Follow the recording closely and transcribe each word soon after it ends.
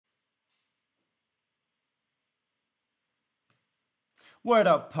Word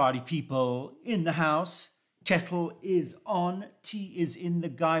up, party people in the house. Kettle is on, tea is in the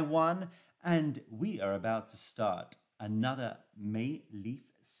guy one, and we are about to start another May Leaf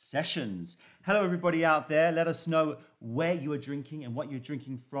Sessions. Hello, everybody out there. Let us know where you are drinking and what you're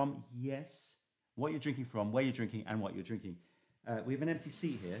drinking from. Yes, what you're drinking from, where you're drinking, and what you're drinking. We have an empty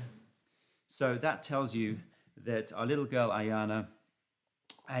seat here. So that tells you that our little girl, Ayana,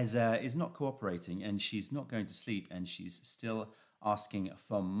 is not cooperating and she's not going to sleep and she's still asking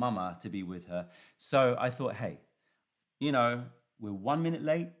for mama to be with her. So I thought, hey, we're 1 minute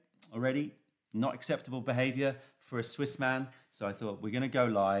late already. Not acceptable behavior for a Swiss man. So I thought we're going to go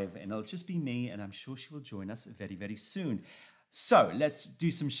live and it'll just be me and I'm sure she will join us very, very soon. So let's do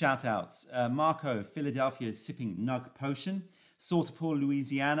some shout outs. Marco, Philadelphia, sipping Nug Potion. Salterpool,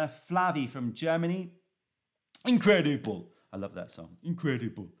 Louisiana. Flavi from Germany. Incredible. I love that song.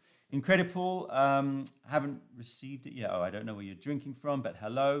 Incredible. Incredible. Haven't received it yet. Oh, I don't know where you're drinking from, but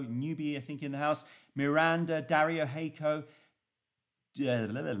hello. Newbie, I think, in the house. Miranda, Dario, Heiko,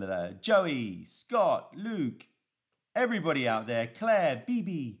 Joey, Scott, Luke, everybody out there. Claire,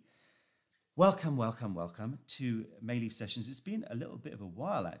 BB. Welcome, welcome, welcome to May Leaf Sessions. It's been a little bit of a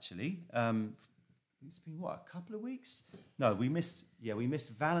while, actually. It's been, what, a couple of weeks? No, we missed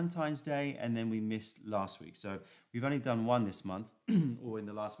Valentine's Day and then we missed last week. So we've only done one this month or in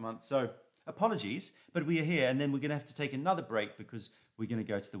the last month. So apologies, but we are here and then we're going to have to take another break because we're going to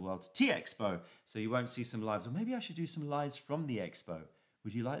go to the World Tea Expo. So you won't see some lives. Or maybe I should do some lives from the expo.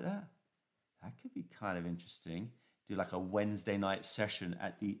 Would you like that? That could be kind of interesting. Do like a Wednesday night session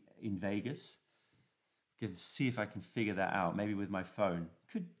in Vegas. Can see if I can figure that out. Maybe with my phone.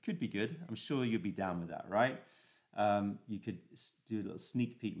 Could be good. I'm sure you'd be down with that, right? You could do a little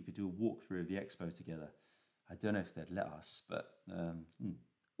sneak peek. We could do a walkthrough of the expo together. I don't know if they'd let us, but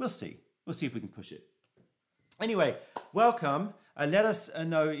we'll see. We'll see if we can push it. Anyway, welcome. Let us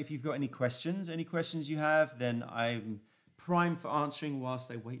know if you've got any questions. Any questions you have, then I'm primed for answering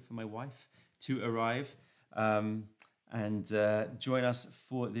whilst I wait for my wife to arrive and join us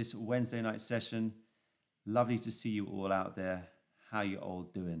for this Wednesday night session. Lovely to see you all out there. How you all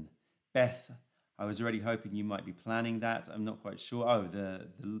doing? Beth, I was already hoping you might be planning that. I'm not quite sure. Oh,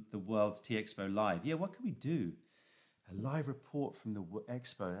 the World Tea Expo Live. Yeah, what can we do? A live report from the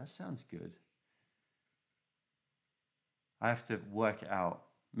expo. That sounds good. I have to work it out.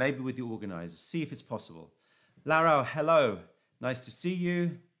 Maybe with the organizers. See if it's possible. Lara, hello. Nice to see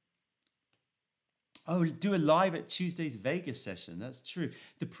you. Oh, do a live at Tuesday's Vegas session. That's true.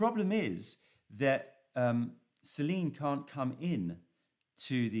 The problem is that Celine can't come in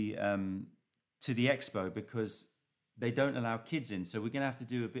to the expo because they don't allow kids in. So we're going to have to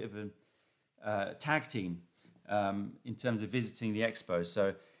do a bit of a tag team in terms of visiting the expo.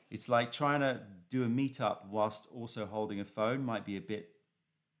 So it's like trying to do a meetup whilst also holding a phone might be a bit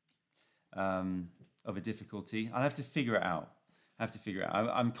of a difficulty. I'll have to figure it out.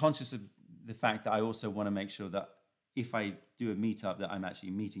 I'm conscious of the fact that I also want to make sure that if I do a meetup that I'm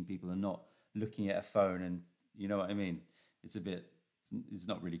actually meeting people and not looking at a phone, and you know what I mean? It's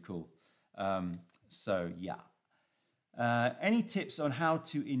not really cool. So yeah. Any tips on how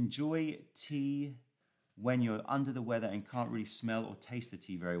to enjoy tea when you're under the weather and can't really smell or taste the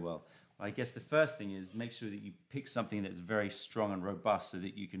tea very well? Well, I guess the first thing is make sure that you pick something that's very strong and robust so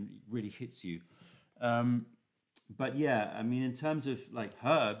that really hits you. But yeah, I mean, in terms of like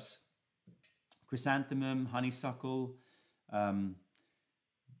herbs, chrysanthemum, honeysuckle,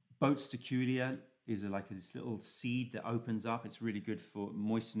 Boatsticulia is like this little seed that opens up. It's really good for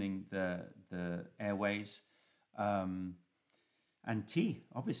moistening the airways. And tea,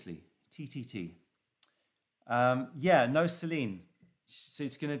 obviously. Tea. Yeah, no Celine. So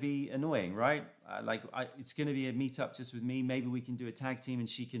it's going to be annoying, right? It's going to be a meetup just with me. Maybe we can do a tag team and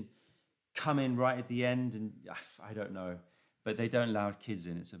she can come in right at the end. And I don't know. But they don't allow kids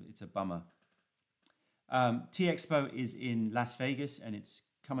in. It's a bummer. Tea Expo is in Las Vegas and it's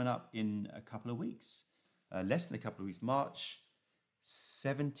coming up in a couple of weeks, less than a couple of weeks, March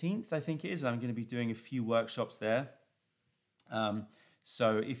 17th, I think it is. I'm going to be doing a few workshops there.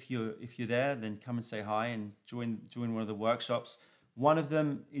 So if you're there, then come and say hi and join one of the workshops. One of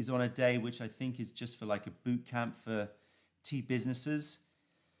them is on a day which I think is just for like a boot camp for tea businesses,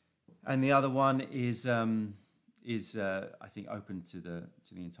 and the other one is I think open to the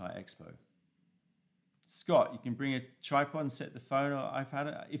entire expo. Scott, you can bring a tripod and set the phone or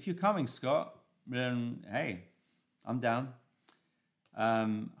iPad. If you're coming, Scott, then hey, I'm down.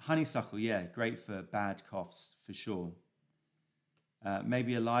 Honeysuckle, yeah, great for bad coughs for sure.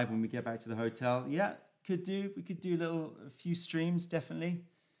 Maybe a live when we get back to the hotel. Yeah, we could do a few streams, definitely,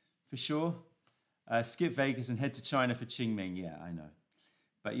 for sure. Skip Vegas and head to China for Qingming. Yeah, I know.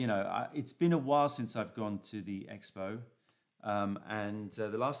 But it's been a while since I've gone to the expo, and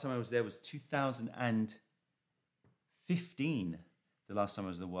the last time I was there was 2015. The last time I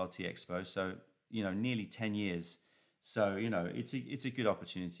was at the World Tea Expo, so nearly 10 years. So it's a good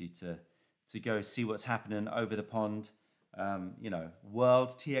opportunity to go see what's happening over the pond.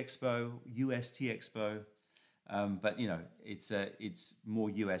 World Tea Expo, US Tea Expo, but it's more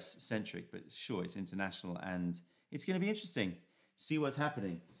US centric. But sure, it's international, and it's going to be interesting. See what's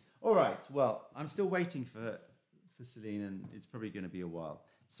happening. All right. Well, I'm still waiting for Celine, and it's probably going to be a while.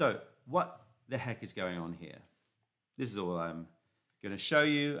 So, what the heck is going on here? This is all I'm going to show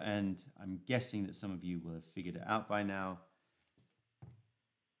you, and I'm guessing that some of you will have figured it out by now.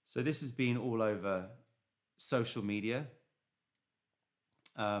 So, this has been all over social media,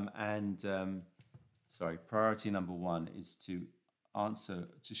 sorry. Priority number one is to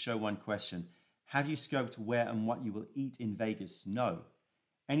show one question. Have you scoped where and what you will eat in Vegas? No.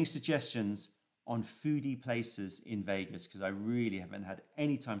 Any suggestions on foodie places in Vegas? Because I really haven't had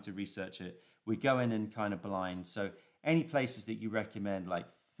any time to research it. We go in and kind of blind. So any places that you recommend, like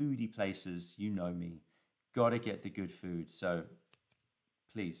foodie places, you know me. Got to get the good food. So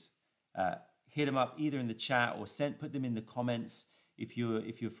please hit them up either in the chat or put them in the comments if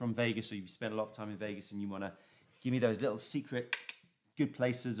you're from Vegas or you've spent a lot of time in Vegas and you want to give me those little secret good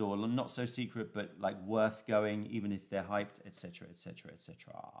places, or not so secret but like worth going even if they're hyped, etc., etc.,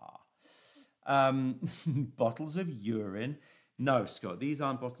 etc. Bottles of urine. No, Scott, these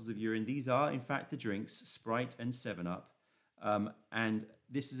aren't bottles of urine. These are in fact the drinks Sprite and 7-Up, and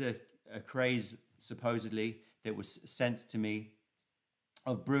this is a craze supposedly that was sent to me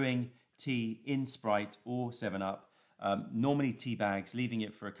of brewing tea in Sprite or 7-Up, normally tea bags, leaving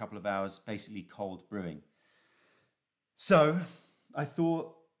it for a couple of hours, basically cold brewing. So I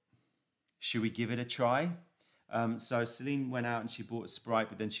thought, should we give it a try? So Celine went out and she bought a Sprite,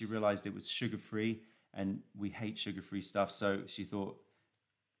 but then she realized it was sugar-free, and we hate sugar-free stuff. So she thought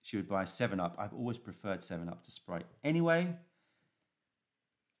she would buy a 7-Up. I've always preferred 7-Up to Sprite. Anyway,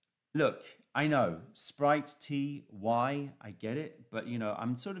 look, I know, Sprite, tea, why? I get it. But,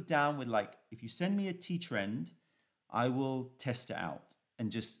 I'm sort of down with, like, if you send me a tea trend, I will test it out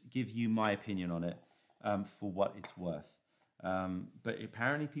and just give you my opinion on it for what it's worth. But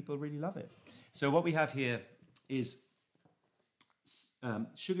apparently people really love it. So what we have here is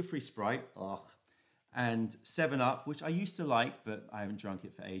sugar-free Sprite and 7-Up, which I used to like, but I haven't drunk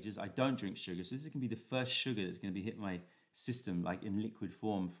it for ages. I don't drink sugar, so this is going to be the first sugar that's going to be hitting my system, like in liquid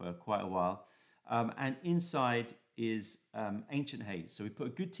form, for quite a while. And inside is Ancient Haze. So we put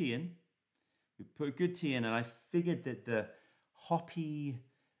a good tea in. And I figured that the hoppy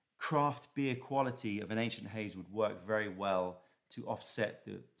craft beer quality of an Ancient Haze would work very well to offset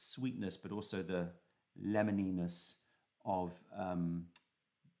the sweetness, but also the lemoniness of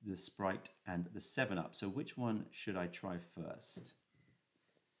the Sprite and the 7-Up. So which one should I try first?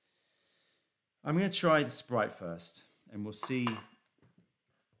 I'm going to try the Sprite first, and we'll see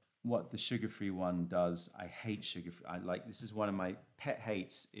what the sugar-free one does. I hate sugar-free. This is one of my pet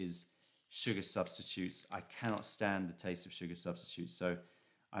hates is sugar substitutes. I cannot stand the taste of sugar substitutes. So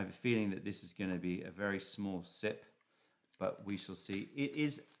I have a feeling that this is going to be a very small sip, but we shall see. It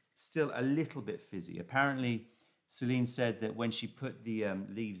is still a little bit fizzy. Apparently, Celine said that when she put the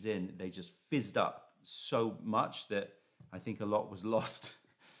leaves in, they just fizzed up so much that I think a lot was lost.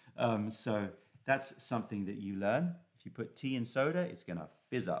 So that's something that you learn. If you put tea in soda, it's going to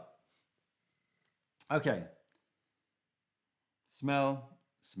fizz up. Okay.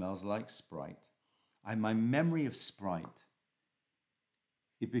 Smells like Sprite. My memory of Sprite,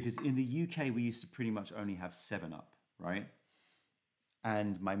 because in the UK we used to pretty much only have 7-Up, right?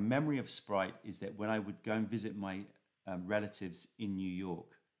 And my memory of Sprite is that when I would go and visit my relatives in New York,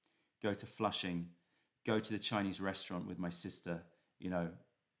 go to Flushing, go to the Chinese restaurant with my sister,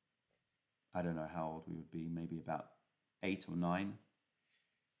 I don't know how old we would be, maybe about 8 or 9,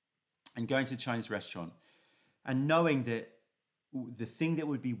 and going to the Chinese restaurant and knowing that the thing that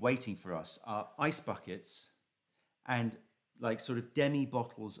would be waiting for us are ice buckets and like sort of demi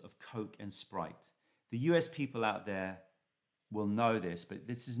bottles of Coke and Sprite. The US people out there will know this, but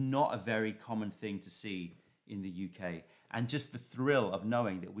this is not a very common thing to see in the UK. And just the thrill of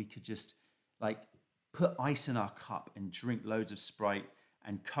knowing that we could just like put ice in our cup and drink loads of Sprite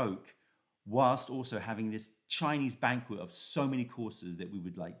and Coke, whilst also having this Chinese banquet of so many courses that we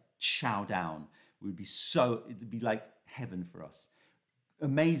would like chow down. It'd be like heaven for us.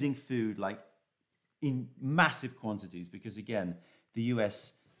 Amazing food, like in massive quantities, because again, the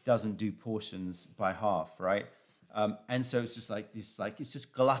US doesn't do portions by half, right? And so it's just like this, like it's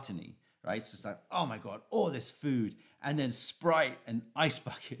just gluttony. right? It's just like, oh my God, all this food. And then Sprite and Ice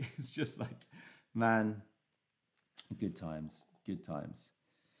Bucket. It's just like, man, good times, good times.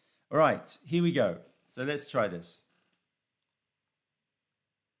 All right, here we go. So let's try this.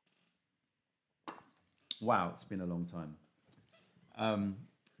 Wow, it's been a long time.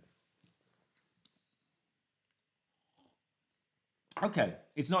 Okay,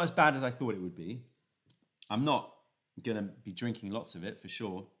 it's not as bad as I thought it would be. I'm not going to be drinking lots of it for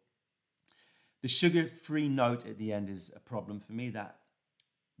sure. The sugar-free note at the end is a problem for me.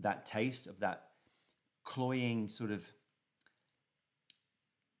 That taste of that cloying sort of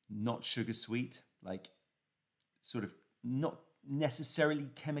not sugar sweet, like sort of not necessarily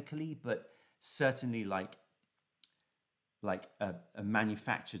chemically, but certainly like a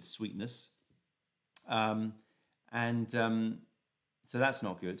manufactured sweetness. So that's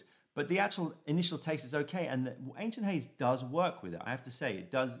not good. But the actual initial taste is okay. And the Ancient Haze does work with it. I have to say, it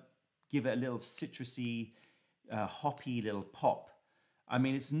does give it a little citrusy, hoppy little pop. I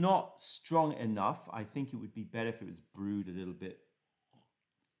mean, it's not strong enough. I think it would be better if it was brewed a little bit.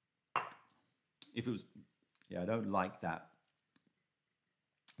 If it was, yeah, I don't like that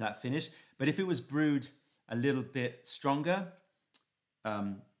finish. But if it was brewed a little bit stronger,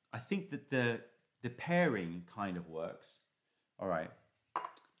 I think that the pairing kind of works. All right.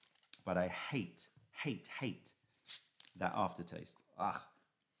 But I hate that aftertaste. Ugh.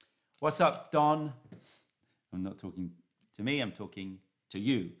 What's up, Don? I'm not talking to me, I'm talking to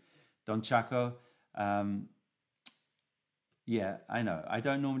you. Don Chaco. Yeah, I know. I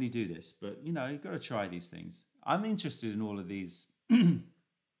don't normally do this, but you know, you've got to try these things. I'm interested in all of these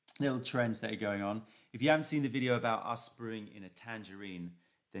little trends that are going on. If you haven't seen the video about us brewing in a tangerine,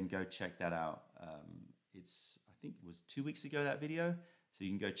 then go check that out. I think it was 2 weeks ago, that video. So you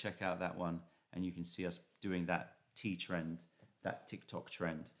can go check out that one and you can see us doing that tea trend, that TikTok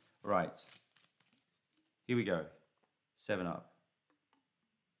trend. All right, here we go. 7-Up.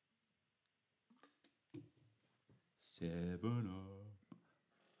 7-Up.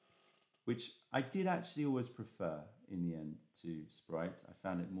 Which I did actually always prefer in the end to Sprite. I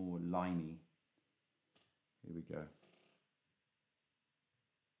found it more limey. Here we go.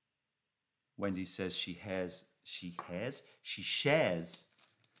 Wendy says she shares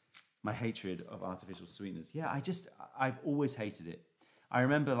my hatred of artificial sweeteners. Yeah, I've always hated it. I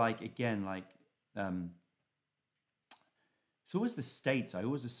remember it's always the States. I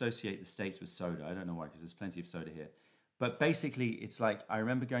always associate the States with soda. I don't know why, because there's plenty of soda here. But basically, it's like, I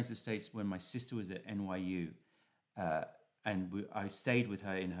remember going to the States when my sister was at NYU, and I stayed with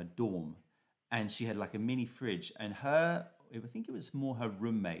her in her dorm, and she had like a mini fridge, and I think it was more her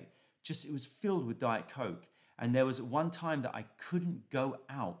roommate, it was filled with Diet Coke. And there was one time that I couldn't go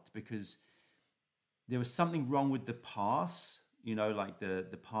out because there was something wrong with the pass, you know, like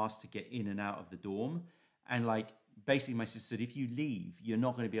the pass to get in and out of the dorm. And like, basically my sister said, if you leave, you're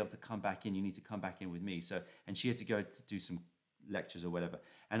not going to be able to come back in. You need to come back in with me. So, and she had to go to do some lectures or whatever.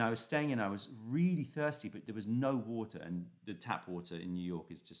 And I was staying in, I was really thirsty, but there was no water. And the tap water in New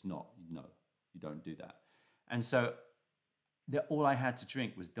York is just no, you don't do that. And so all I had to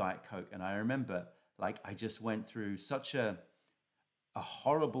drink was Diet Coke. And I remember, like, I just went through such a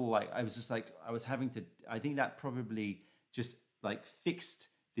horrible, like, I think that probably just like fixed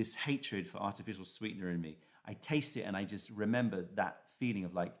this hatred for artificial sweetener in me. I taste it and I just remember that feeling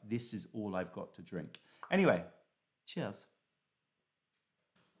of like, this is all I've got to drink. Anyway, cheers.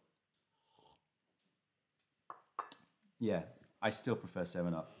 Yeah, I still prefer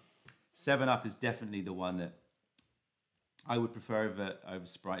 7-Up. 7-Up is definitely the one that I would prefer over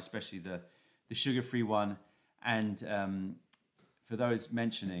Sprite, especially the sugar-free one. And for those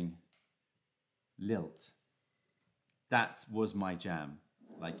mentioning Lilt, that was my jam.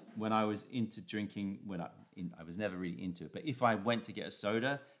 Like when I was into drinking, I was never really into it. But if I went to get a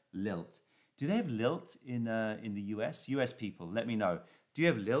soda, Lilt. Do they have Lilt in the US? US people, let me know. Do you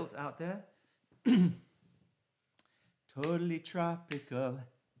have Lilt out there? Totally tropical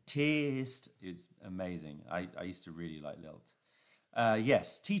taste is amazing. I used to really like Lilt.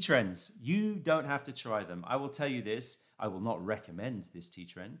 Yes, tea trends. You don't have to try them. I will tell you this. I will not recommend this tea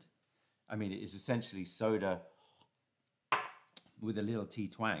trend. I mean, it is essentially soda with a little tea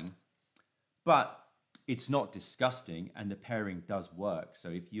twang. But it's not disgusting and the pairing does work. So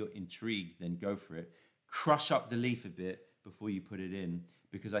if you're intrigued, then go for it. Crush up the leaf a bit before you put it in,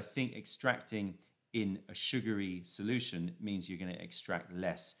 because I think extracting in a sugary solution means you're going to extract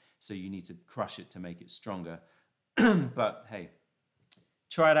less. So you need to crush it to make it stronger. But hey,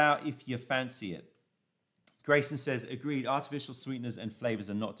 try it out if you fancy it. Grayson says, agreed, artificial sweeteners and flavors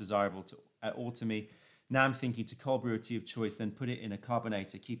are not desirable at all to me. Now I'm thinking to cold brew a tea of choice, then put it in a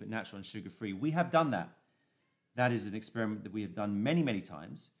carbonator, keep it natural and sugar-free. We have done that. That is an experiment that we have done many, many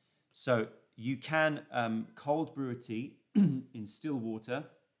times. So you can cold brew a tea in still water,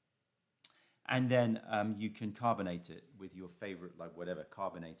 and then you can carbonate it with your favorite, like whatever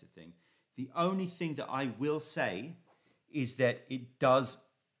carbonated thing. The only thing that I will say is that it does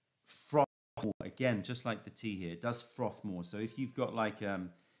froth more. Again, just like the tea here, it does froth more. So if you've got like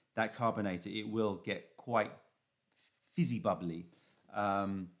that carbonator, it will get quite fizzy bubbly.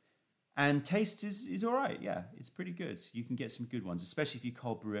 And taste is all right. Yeah, it's pretty good. You can get some good ones, especially if you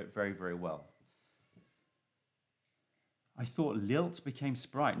cold brew it very, very well. I thought Lilt became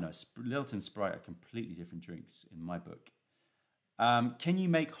Sprite. No, Lilt and Sprite are completely different drinks in my book. Can you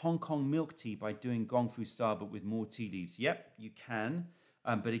make Hong Kong milk tea by doing Gong Fu style but with more tea leaves? Yep, you can.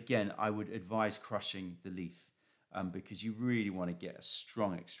 But again, I would advise crushing the leaf because you really want to get a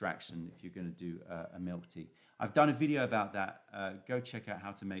strong extraction if you're going to do a milk tea. I've done a video about that. Go check out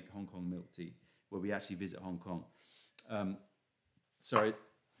how to make Hong Kong milk tea, where we actually visit Hong Kong. Sorry,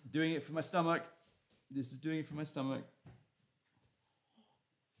 doing it for my stomach. This is doing it for my stomach.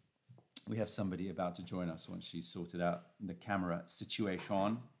 We have somebody about to join us once she's sorted out the camera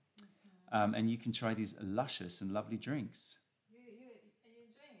situation. And you can try these luscious and lovely drinks. Are you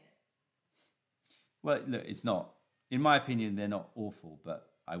enjoying it? Well, look, it's not. In my opinion, they're not awful, but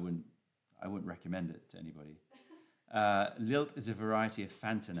I wouldn't recommend it to anybody. Lilt is a variety of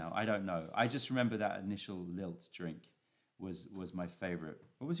Fanta now. I don't know. I just remember that initial Lilt drink was my favorite.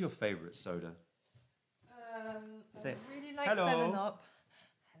 What was your favorite soda? I really like hello. 7-Up.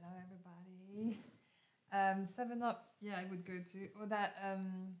 Hello, everybody. 7-Up, yeah, I would go to. Or that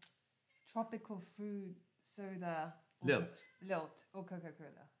tropical fruit soda. Lilt. Lilt or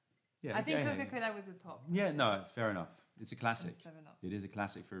Coca-Cola. Yeah, I think Coca-Cola was the top. Yeah, no, fair enough. It's a classic. 7-Up. It is a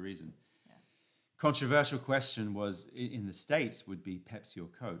classic for a reason. Yeah. Controversial question was, in the States, would be Pepsi or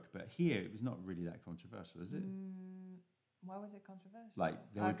Coke. But here, it was not really that controversial, is it? Why was it controversial? Like,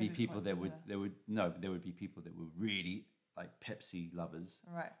 there would be 'cause it's people quite that similar. there would be people that were really like Pepsi lovers.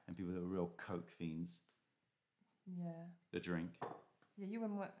 Right. And people that were real Coke fiends. Yeah. The drink. Yeah, you were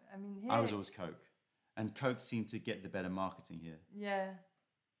more. I mean, here. I was always Coke. And Coke seemed to get the better marketing here. Yeah.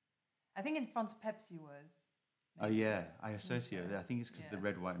 I think in France, Pepsi was. Oh, yeah. I associate it. I think it's because of the Yeah.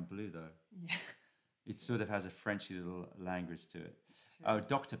 red, white, and blue, though. Yeah. It sort of has a Frenchy little language to it. It's true. Oh,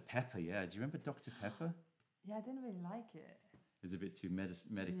 Dr. Pepper, yeah. Do you remember Dr. Pepper? Yeah, I didn't really like it. It's a bit too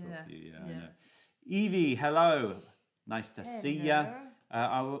medical Yeah, for you, yeah, I yeah. know. Evie, hello. Nice to see ya.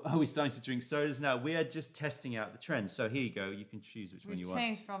 Hello. Are we starting to drink sodas now? We are just testing out the trend. So here you go. You can choose which one you We've want.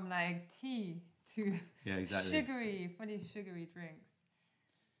 changed from like tea to Yeah, exactly. fully sugary drinks.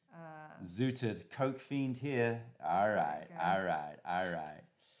 Zooted Coke fiend here. All right, go. all right, all right.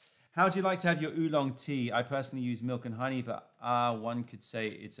 How do you like to have your oolong tea? I personally use milk and honey, but one could say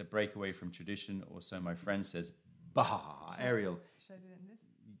it's a breakaway from tradition, or so my friend says. Bah, Ariel. Should I do it in this?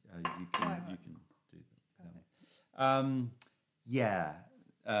 You can do that. Perfect. Yeah.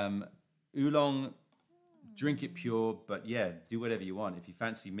 Oolong, drink it pure, but yeah, do whatever you want. If you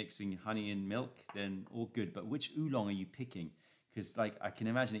fancy mixing honey and milk, then all good. But which oolong are you picking? Because like I can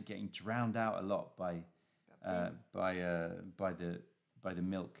imagine it getting drowned out a lot by the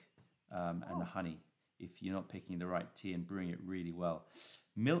milk and the honey if you're not picking the right tea and brewing it really well.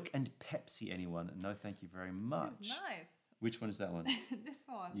 Milk and Pepsi, anyone? No, thank you very much. This is nice. Which one is that one? This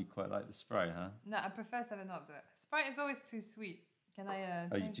one. You quite like the Sprite, huh? No, I prefer 7-Up. The Sprite is always too sweet. Can I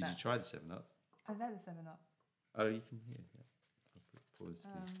change Did that? you try the 7-Up? Oh, is that the 7-Up? Oh, you can hear. Yeah. I'll pause,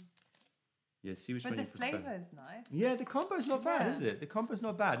 please. Yeah, see which But one the you prefer. flavour is nice. Yeah, the combo's not bad, Yeah. is it? The combo's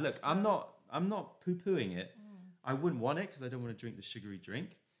not bad. Look, I'm not poo-pooing it. I wouldn't want it because I don't want to drink the sugary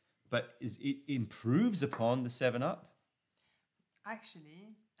drink. But it improves upon the 7-Up.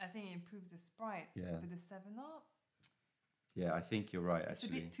 Actually, I think it improves the Sprite. Yeah. But the 7-Up, Yeah, I think you're right, it's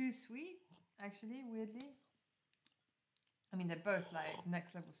actually. a bit too sweet, actually, weirdly. I mean, they're both like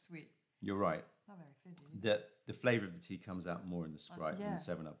next level sweet. You're right. Not very fizzy. The flavour of the tea comes out more in the Sprite than yeah. the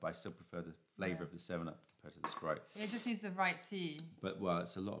 7-Up. But I still prefer the flavour of the 7-Up compared to the Sprite. It just needs the right tea. But, well,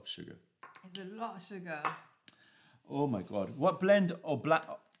 it's a lot of sugar. It's a lot of sugar. Oh, my God. What blend or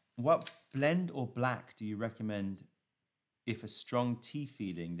black do you recommend if a strong tea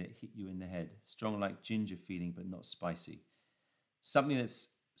feeling that hit you in the head? Strong like ginger feeling, but not spicy. Something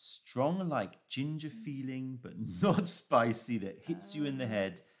that's strong like ginger feeling, but not spicy that hits you in the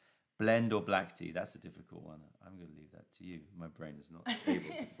head. Blend or black tea? That's a difficult one. I'm going to leave that to you. My brain is not able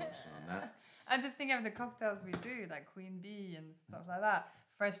to function on that. I'm just thinking of the cocktails we do, like Queen Bee and stuff like that.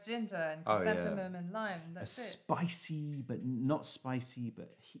 Fresh ginger and Oh, yeah. chrysanthemum and lime. That's A it. spicy, but not spicy,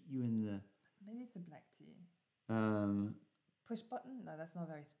 but hit you in the Maybe it's a black tea. Um, Push button? No, that's not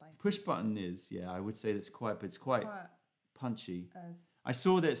very spicy. Push button is, yeah, I would say that's quite, but it's quite punchy. As I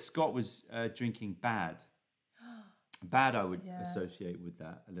saw that Scott was drinking Bad. Bad, I would Yeah. associate with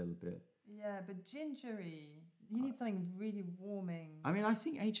that a little bit. yeah, but gingery. You need something really warming. I mean, I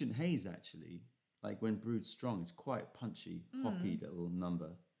think Ancient Haze actually, like when brewed strong, is quite punchy, hoppy little number.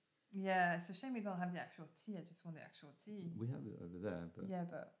 Yeah, it's a shame we don't have the actual tea. I just want the actual tea. We have it over there, but Yeah,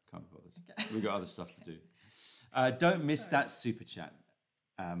 but can't be bothered. Okay. We got other stuff to do. Don't miss that super chat.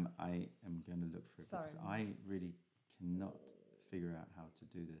 I am going to look for it because Sorry. I really cannot figure out how to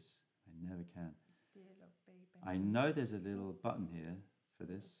do this. I never can. I know there's a little button here for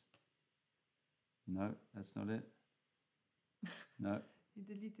this. No, that's not it. No. You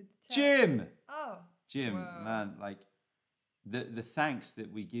deleted the chat. Jim! Oh, Jim, Whoa. man, like the thanks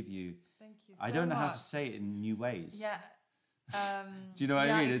that we give you. thank you. I so don't know how much. to say it in new ways. Yeah. Do you know what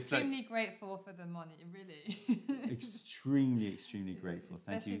I mean? It's like- extremely grateful for the money, really. Extremely grateful.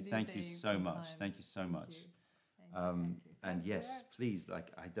 Thank you. Especially Thank these you days so much. sometimes. Thank you so Thank much. you. Thank you. And Thank you yes, very please, like,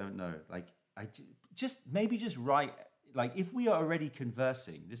 I don't know, like, just maybe just write, like, if we are already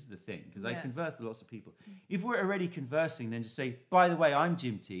conversing, this is the thing, because I Yeah. converse with lots of people. If we're already conversing, then just say, by the way, I'm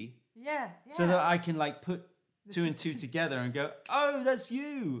Jim T, Yeah, yeah. so that I can, like, put The two and two together and go, oh, that's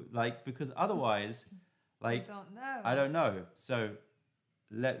you, like, because otherwise, like, I don't know. I don't know. So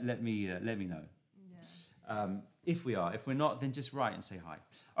let me know. Yeah. If we are. If we're not, then just write and say hi.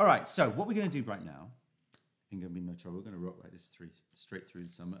 All right, so what we're going to do right now, ain't going to be no trouble. We're going to rock like this straight through the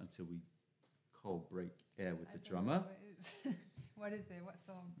summer until we cold break air with I the don't drummer. know what is it? What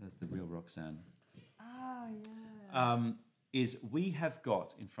song? That's the real Roxanne. Oh, yeah. Is we have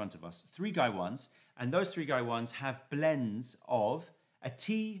got in front of us 3 Guy Ones, and those 3 Guy Ones have blends of a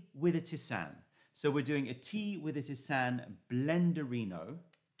tea with a tisane. So we're doing a tea with a tisane blenderino.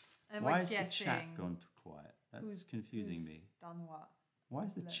 And Why we're has the guessing chat gone quiet? That's who's- confusing who's me. Done what? Why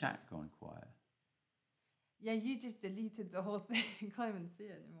has the blend. chat gone quiet? Yeah, you just deleted the whole thing. You can't even see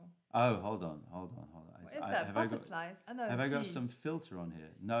it anymore. Oh, hold on. What is that? Have I got, Butterflies? I know. have I got tea. some filter on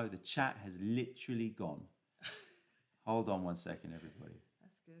here? No, the chat has literally gone. Hold on 1 second, everybody.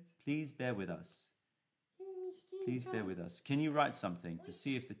 That's good. Please bear with us. Please bear with us. Can you write something to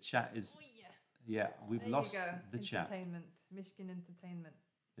see if the chat is... Oh, yeah. Yeah, we've There lost you go. the chat. Entertainment. Michigan entertainment.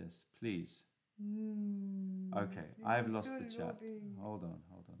 Yes, please. Mm. Okay, I've lost the chat. Hold on.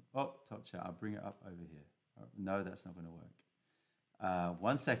 Oh, top chat. I'll bring it up over here. Oh, no, that's not going to work.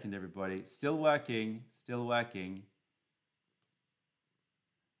 1 second, everybody. Still working.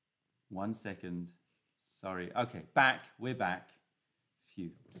 1 second. Sorry. Okay, back. We're back.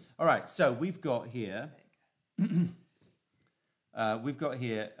 Phew. All right, so we've got here...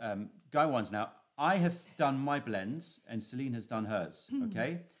 Guy Ones now. I have done my blends and Celine has done hers,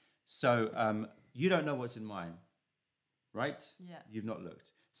 okay? So you don't know what's in mine, right? Yeah. You've not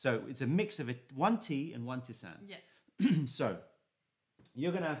looked. So it's a mix of 1 tea and 1 tisane. Yeah. So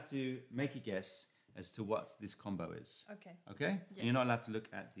you're going to have to make a guess as to what this combo is, Okay. okay? Yeah. And you're not allowed to look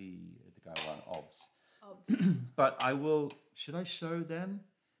at the Guy One obs. Oh, But I will, should I show them?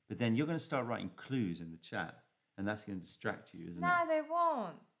 But then you're going to start writing clues in the chat. And that's going to distract you, isn't nah, it? they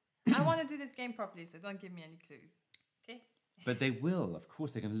won't. I want to do this game properly, so don't give me any clues. Okay? But they will. Of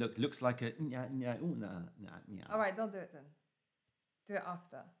course, they're going to look. Looks like a... All right, don't do it then. Do it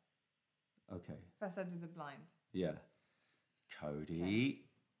after. Okay. First, I do the blind. Yeah. Cody,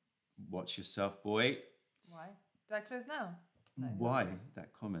 watch yourself, boy. Why? Do I close now? No. Why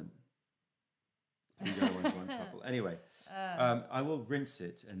that comment? 3 Guy Ones, 1 couple. Anyway, I will rinse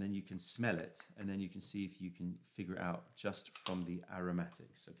it, and then you can smell it, and then you can see if you can figure it out just from the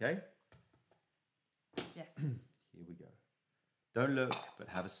aromatics. Okay. Yes. Here we go. Don't look, but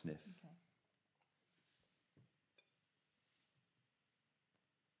have a sniff. Okay.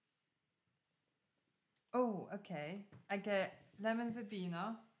 Oh, okay. I get lemon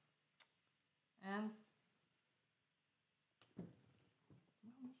verbena and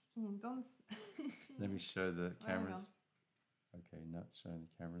don't. Let me show the Hang on. cameras. Okay, not showing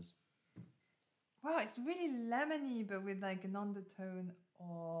the cameras. Wow, it's really lemony, but with like an undertone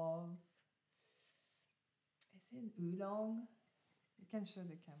of. Is it oolong? You can show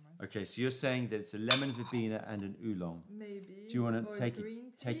the cameras. Okay, so you're saying that it's a lemon verbena and an oolong. Maybe. Do you want Or to take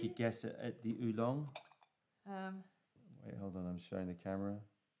green a tea? guess at the oolong? Um, Wait, hold on. I'm showing the camera.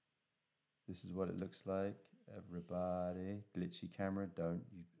 This is what it looks like. Everybody, glitchy camera. Don't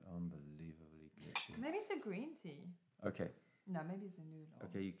you? Unbelievably glitchy. maybe it's a green tea. Okay. No, maybe it's a oolong.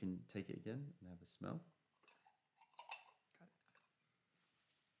 Okay, you can take it again and have a smell.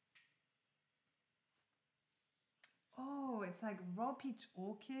 Oh, it's like raw peach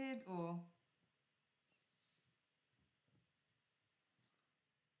orchid or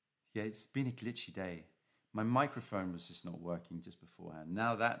Yeah, it's been a glitchy day. My microphone was just not working just beforehand.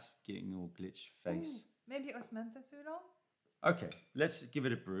 Now that's getting all glitch face. Maybe osmanthus oolong? Okay, let's give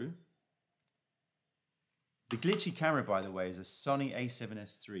it a brew. The glitchy camera, by the way, is a Sony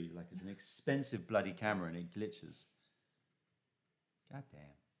a7S III. Like, it's an expensive bloody camera and it glitches. God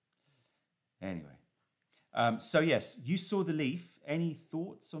damn. Anyway. So yes, you saw the leaf. Any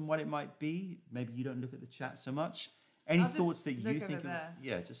thoughts on what it might be? Maybe you don't look at the chat so much. Any thoughts that you think?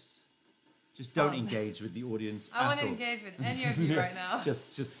 Yeah, just don't engage with the audience. I want to engage with any of you right now.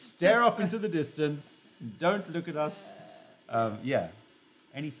 just stare off into the distance. Don't look at us. Yeah.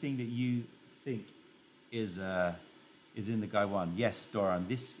 Anything that you think is in the Guy One? Yes, Doran.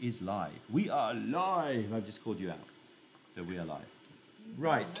 This is live. We are live. I've just called you out. So we are live.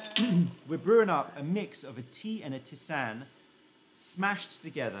 Right. We're brewing up a mix of a tea and a tisane smashed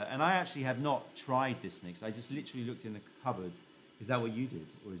together. And I actually have not tried this mix. I just literally looked in the cupboard. Is that what you did?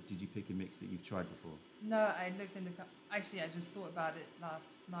 Or did you pick a mix that you've tried before? No, I looked in the actually, I just thought about it last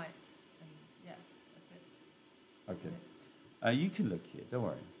night. And yeah, that's it. Okay. You can look here. Don't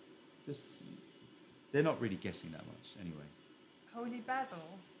worry. They're not really guessing that much anyway. Holy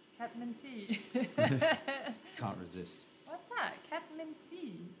basil, catmint tea. Can't resist. What's that? Catmint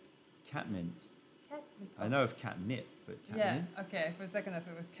tea? Catmint. Catmint. I know of catnip, but catmint? Yeah, okay. For a second I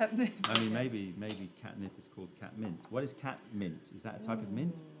thought it was catnip. I mean, maybe catnip is called catmint. What is catmint? Is that a type of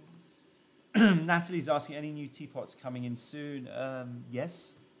mint? Natalie's asking, any new teapots coming in soon?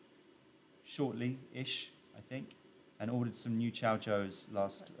 Yes. Shortly-ish, I think. And ordered some new Chow Joes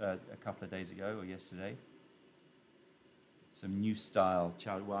a couple of days ago or yesterday. Some new style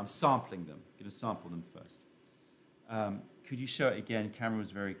Chow. Well, I'm sampling them. I'm going to sample them first. Could you show it again? Camera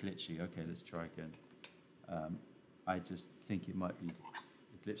was very glitchy. Okay, let's try again. I just think it might be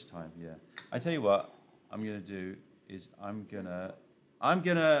glitch time. Yeah. I tell you what, I'm gonna do is I'm gonna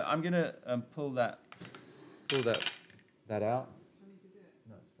pull that out.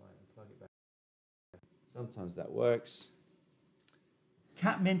 No, it's fine. Plug it back. Sometimes that works.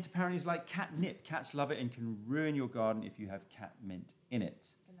 Catmint apparently is like catnip. Cats love it and can ruin your garden if you have catmint in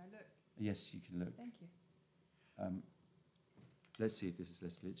it. Can I look? Yes, you can look. Thank you. Let's see if this is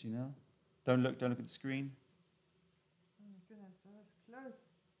less glitchy now. Don't look at the screen. Oh my goodness, that was close.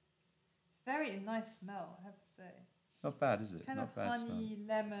 It's very nice smell, I have to say. Not bad, is it? Kind Not of bad honey,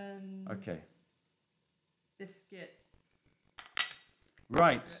 lemon. Okay. Biscuit.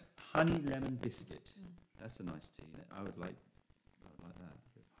 Right, honey lemon biscuit. That's a nice tea. I would like that.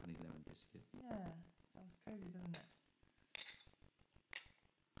 Honey lemon biscuit. Yeah, sounds crazy, doesn't it?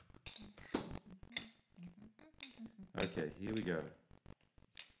 Okay, here we go.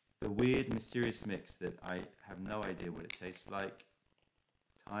 The weird, mysterious mix that I have no idea what it tastes like.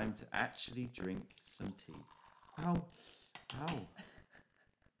 Time to actually drink some tea. Ow. Ow.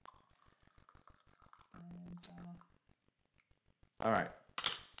 All right.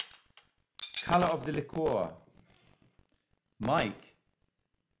 Color of the liqueur. Mike.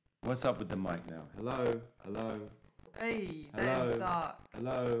 What's up with the mic now? Hello. Hello. Hey, Hello. that's dark.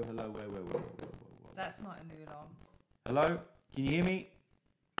 Hello. Hello. Where. That's not a oolong. Hello? Can you hear me?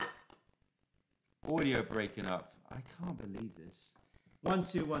 Audio breaking up. I can't believe this. 1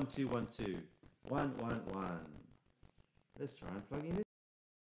 2 1 2 1 2 1 1 1. Let's try and plug in this.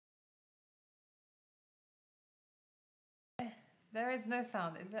 There is no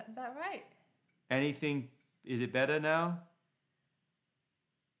sound. Is that right? Anything? Is it better now?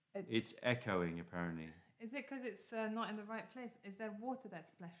 It's echoing apparently. Is it because it's not in the right place? Is there water that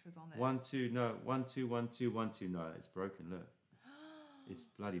splashes on it? 1 2 no 1 2 1 2 1 2 no. It's broken. Look, it's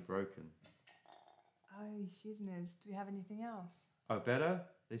bloody broken. Oh, shizness. Do we have anything else? Oh, better?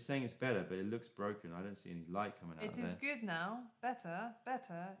 They're saying it's better, but it looks broken. I don't see any light coming out of there. It is good now. Better.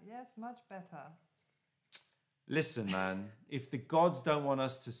 Yes, much better. Listen, man, if the gods don't want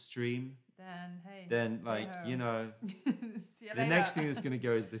us to stream, then like, you know, See you the later. next thing that's going to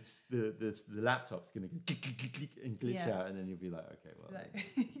go is the laptop's going to and glitch Yeah. out, and then you'll be like, okay, well. Like,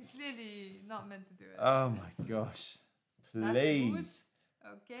 clearly not meant to do it. Oh my gosh. Please.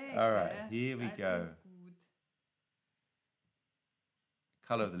 Okay. All right, Claire, here we that go. is good.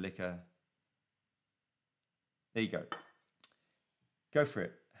 Color of the liquor. There you go. Go for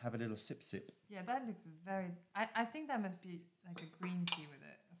it. Have a little sip. Yeah, that looks very... I think that must be like a green tea with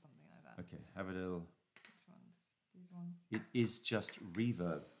it or something like that. Okay, have a little. Which ones? These ones? It is just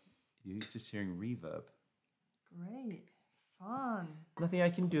reverb. You're just hearing reverb. Great. Fun. Nothing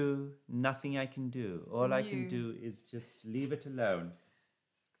I can do. All I can new. do is just leave it alone.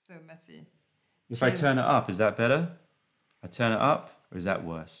 So messy. If I Cheers. turn it up, is that better? I turn it up, or is that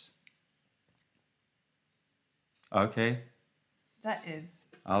worse? Okay. That is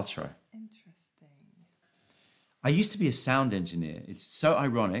I'll try. Interesting. I used to be a sound engineer. It's so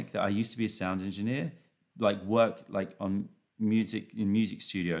ironic that I used to be a sound engineer, like work like on music in music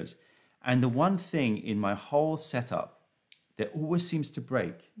studios. And the one thing in my whole setup that always seems to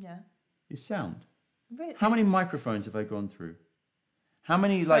break Yeah. is sound. Really? How many microphones have I gone through? How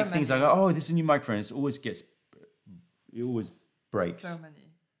many So things I many. go, oh, this is a new microphone. It always breaks. So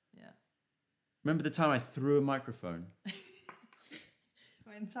many. Yeah. Remember the time I threw a microphone?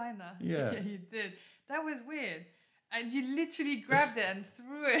 Well, in China. Yeah. You did. That was weird. And you literally grabbed it and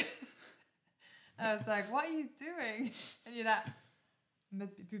threw it. I was like, what are you doing? And you're like,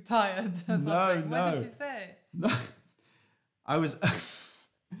 must be too tired or something. What did you say? No. I was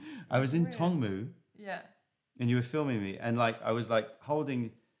I was in Weird. Tongmu Yeah. and you were filming me and like I was like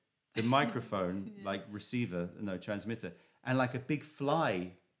holding the microphone like transmitter and like a big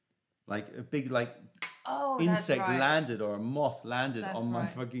fly like a big like Oh, insect that's right. landed or a moth landed That's on my right.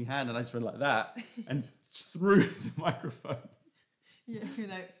 fucking hand and I just went like that and threw the microphone Yeah, you're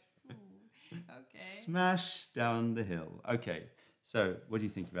like, ooh, okay. smash down the hill. Okay, so what do you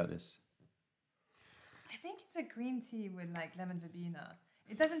think about this? I think it's a green tea with like lemon verbena.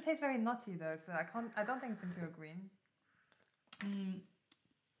 It doesn't taste very nutty though, so I don't think it's imperial green.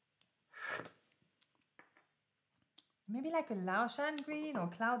 Maybe like a Laoshan green or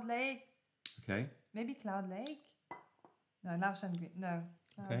Cloud Lake. Okay, Maybe Cloud Lake. No, Laoshan green. No,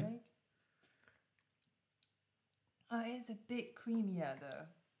 Cloud Okay. Lake. Oh, it's a bit creamier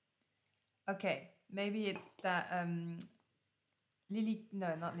though. Okay, maybe it's that not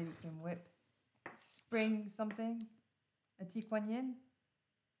Lily Cream Whip. Spring something. A tea kuan yin?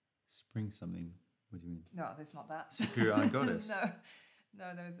 spring something. What do you mean? No, that's not that. Superior Iron Goddess. No,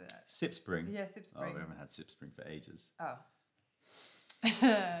 there was a Sip Spring. yeah, Sip Oh, Spring. we haven't had Sip Spring for ages. Oh.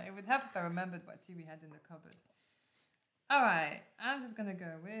 It would help if I remembered what tea we had in the cupboard. All right, I'm just gonna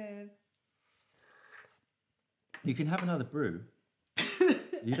go with. You can have another brew.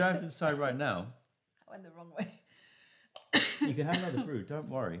 You don't have to decide right now. I went the wrong way. You can have another brew. Don't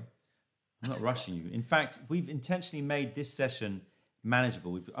worry. I'm not rushing you. In fact, we've intentionally made this session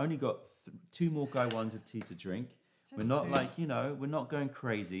manageable. We've only got 2 more Gaiwans of tea to drink. We're Just not two. like, we're not going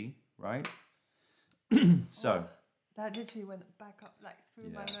crazy, right? So, That literally went back up like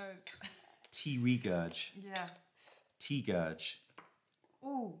through my Yeah. nose. tea regurge, Yeah. tea gurge,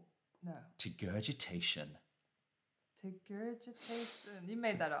 Ooh, no. tegurgitation. Tegurgitation. You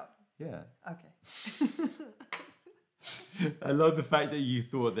made that up. Yeah. Okay. I love the fact that you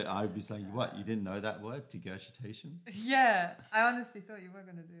thought that I was like, what? You didn't know that word, tegurgitation? Yeah, I honestly thought you were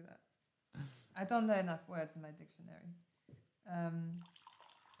gonna do that. I don't know enough words in my dictionary.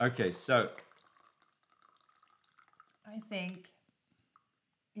 Okay, so I think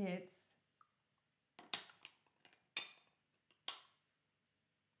it's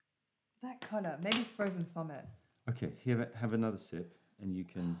that color. Maybe it's Frozen Summit. okay, here have another sip, and you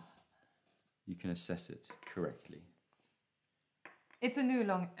can assess it correctly. It's a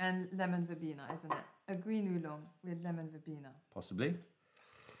oolong and lemon verbena, isn't it? A green oolong with lemon verbena. Possibly.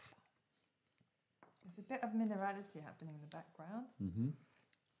 There's a bit of minerality happening in the background.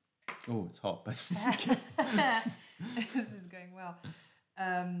 Oh, it's hot, but This is going well.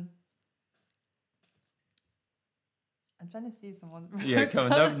 I'm trying to see someone. yeah,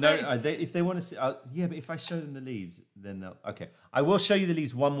 come on. No, if they want to see, yeah, but if I show them the leaves, then they'll. Okay, I will show you the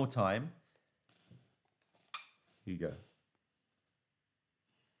leaves one more time. Here you go.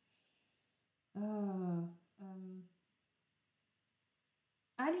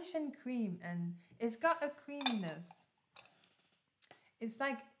 Alishan cream, and it's got a creaminess. It's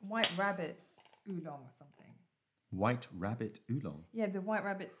like white rabbit oolong or something. White rabbit oolong. Yeah, the white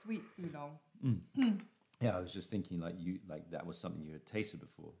rabbit sweet oolong. Yeah, I was just thinking like that was something you had tasted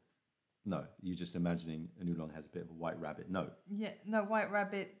before. No, you're just imagining an oolong has a bit of a white rabbit note. Yeah, no, white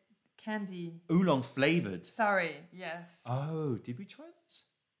rabbit candy. Oolong flavored. Sorry, yes. Oh, did we try this?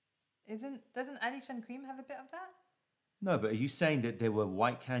 Doesn't Alishan cream have a bit of that? No, but are you saying that there were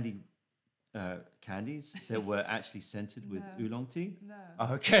white candies that were actually scented with No. oolong tea? No.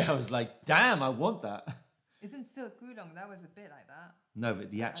 Oh, okay, I was like, damn, I want that. Isn't silk oolong? That was a bit like that. No, but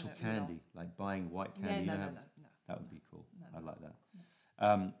the actual know, oolong. candy, like buying white candy, Yeah, you no, know, no, has- no. that would be cool. No, I no, like that.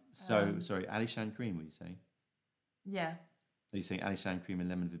 Sorry, Alishan cream, what are you saying? Yeah. Are you saying Alishan cream and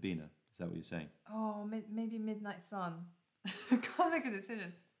lemon verbena? Is that what you're saying? Oh, maybe Midnight Sun. I can't make a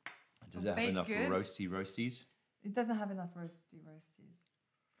decision. Does it have Baked enough goods? roasties? It doesn't have enough roasties.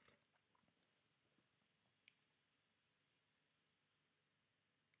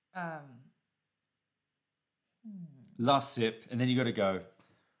 Last sip, and then you got to go.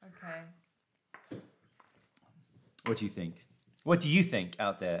 Okay. What do you think? What do you think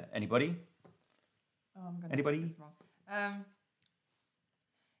out there? Anybody? Oh, I'm gonna Anybody? get this wrong.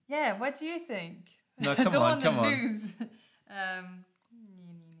 Yeah, what do you think? No, come Don't on, want come to on. lose.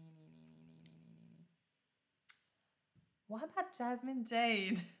 What about Jasmine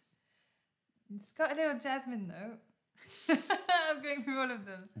Jade? It's got a little jasmine note. I'm going through all of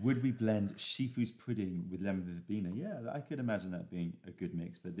them. Would we blend Shifu's pudding with lemon verbena? Yeah, I could imagine that being a good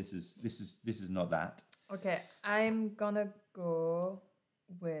mix, but this is not that. Okay, I'm gonna go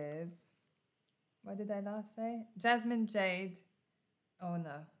with, what did I last say? Jasmine Jade. Oh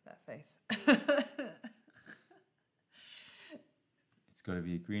no, that face. It's got to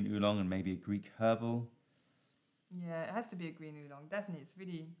be a green oolong and maybe a Greek herbal. Yeah, it has to be a green oolong. Definitely, it's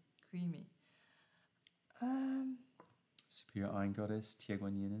really creamy. Superior Iron Goddess,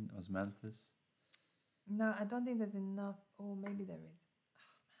 Tieguanyin, Osmanthus. No, I don't think there's enough. Oh, maybe there is.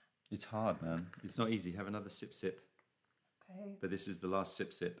 It's hard, man. It's not easy. Have another sip. Okay. But this is the last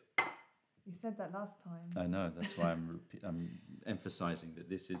sip. You said that last time. I know. That's why I'm emphasizing that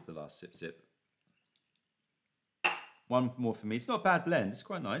this is the last sip. One more for me. It's not a bad blend. It's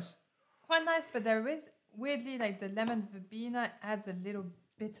quite nice. Quite nice, but there is weirdly like the lemon verbena adds a little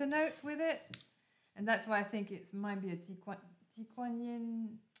bitter note with it, and that's why I think it might be a Tieguanyin.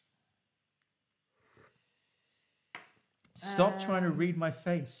 Stop trying to read my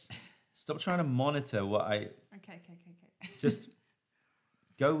face. Stop trying to monitor what I. Okay. Just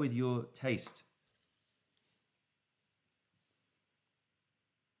go with your taste.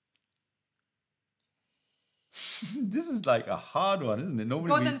 This is like a hard one, isn't it? Normally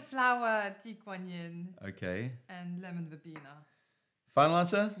Golden flower, Tieguanyin, Okay. and lemon verbena. Final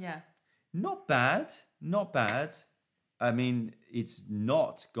answer? Yeah. Not bad. Not bad. I mean, it's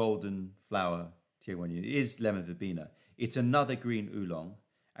not golden flower Tieguanyin. It is lemon verbena. It's another green oolong,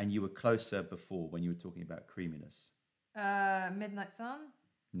 and you were closer before when you were talking about creaminess. Midnight Sun.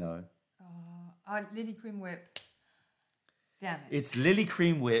 No. Lily Cream Whip. Damn it. It's Lily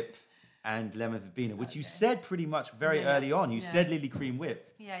Cream Whip and lemon verbena, which you said pretty much very early on. You said Lily Cream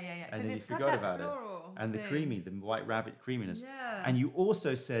Whip. Yeah. And then you it's got forgot that about floral it. And the white rabbit creaminess. Yeah. And you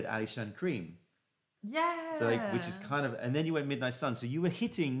also said Alishan cream. Yeah. So which is kind of, and then you went Midnight Sun. So you were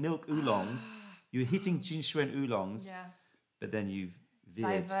hitting milk oolongs. You were hitting Jinshuen oolongs. Yeah. But then you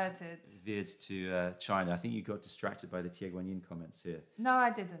veered to China. I think you got distracted by the Tieguanyin comments here. No, I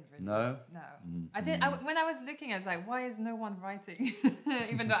didn't really. No? No. I did. When I was looking, I was like, why is no one writing?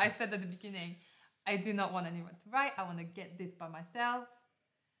 Even though I said at the beginning, I do not want anyone to write. I want to get this by myself.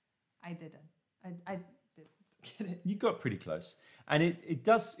 I didn't. I didn't get it. You got pretty close. And it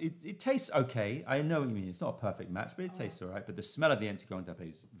tastes okay. I know what you mean. It's not a perfect match, but it tastes all right. But the smell of the empty gong tape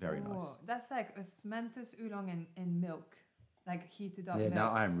is very nice. That's like osmanthus oolong in milk. Like heated up Yeah, milk.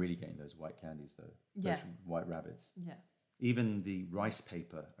 now I am really getting those white candies though. Yeah. Those white rabbits. Yeah. Even the rice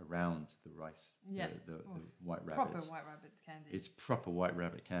paper around the rice. Yeah. The white rabbits. Proper white rabbit candy. It's proper white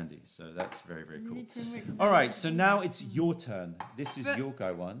rabbit candy. So that's very, very cool. Really All right, so now it's your turn. This is your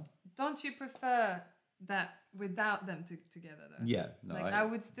go one. Don't you prefer that without them together though? Yeah, no. Like I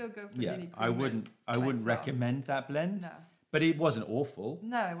would still go for Lily Cream. I wouldn't recommend that blend. No. But it wasn't awful.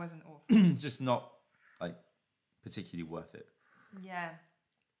 No, it wasn't awful. Just not like particularly worth it. Yeah.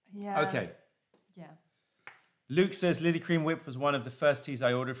 Yeah. Okay. Yeah. Luke says Lily Cream Whip was one of the first teas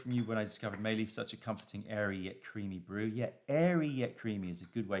I ordered from you when I discovered Mayleaf. Such a comforting, airy yet creamy brew. Yeah, airy yet creamy is a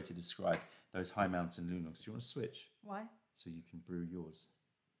good way to describe those high mountain oolongs. Do you want to switch? Why? So you can brew yours.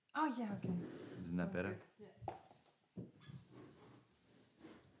 Oh yeah, okay. Isn't that better? Yeah.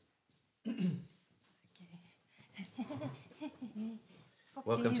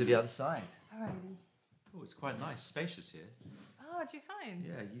 Welcome to the other side. Alrighty. Oh, it's quite nice, spacious here. Oh, what do you find?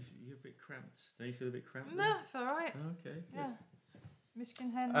 Yeah, you're a bit cramped. Don't you feel a bit cramped? No, it's alright. Okay, good. Yeah.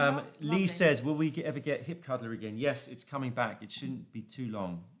 Michigan hen. Lee says, will we ever get hip cuddler again? Yes, it's coming back. It shouldn't be too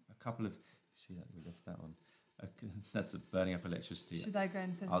long. A couple of... See that? We left that one. That's burning up electricity. Should I go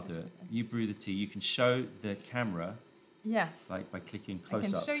into I'll do it. You brew the tea. You can show the camera, Yeah. like by clicking I close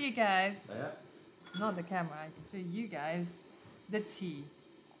can up. show you guys, Yeah. not the camera, I can show you guys the tea.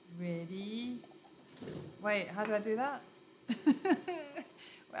 Ready? Wait, how do I do that?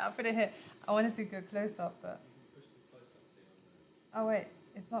 Wait, I'll put it here. I wanted to go close up, but... Oh wait,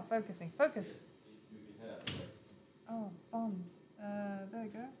 it's not focusing. Focus! Oh, thumbs. There we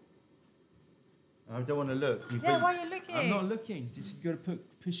go. I don't want to look. Yeah, why are you looking? I'm not looking. Just you got to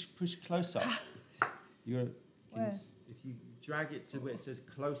push close up. You got if you drag it to where it says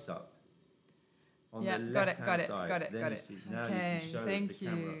close up on the left-hand side. Got it. Now Okay, you can show thank the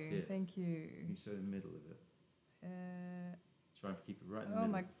camera up you. here. Thank you. You can show the middle of it. Try and keep it right in the Oh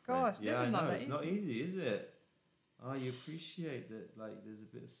middle. my gosh, Yeah, this I is know. not that It's not easy, is it? Oh, you appreciate that, like, there's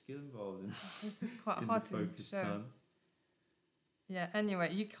a bit of skill involved in, This is quite in hard the to focus, show. son. Yeah,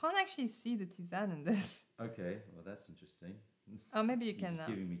 anyway, you can't actually see the tisane in this. Okay, well, that's interesting. Oh, maybe you You're can just now.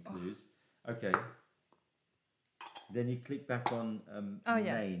 giving me clues. Okay. Then you click back on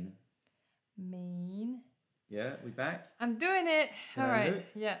yeah. main. Main. Yeah, we back? I'm doing it. Can All I right. look?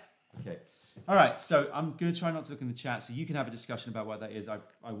 Yeah. Okay. All right, so I'm going to try not to look in the chat, so you can have a discussion about what that is. I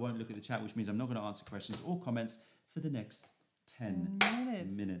won't look at the chat, which means I'm not going to answer questions or comments for the next 10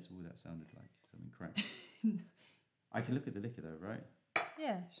 minutes. Oh, that sounded like something cracked. I can look at the liquor though, right?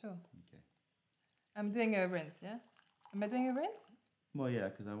 Yeah, sure. Okay. I'm doing a rinse, yeah? Am I doing a rinse? Well, yeah,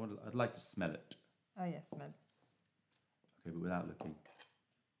 because I'd like to smell it. Oh, yeah, smell. Okay, but without looking.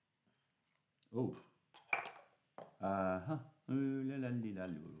 Oh. Uh-huh. Ooh, la, la, li, la,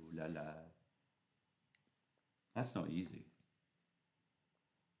 loo, la, la. That's not easy.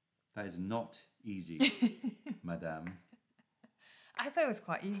 That is not easy, madame. I thought it was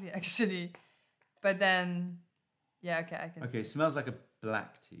quite easy, actually. But then, yeah, okay, I can Okay, it smells like a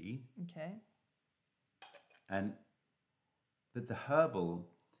black tea. Okay. And but the herbal,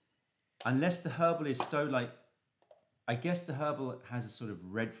 unless the herbal is so like, I guess the herbal has a sort of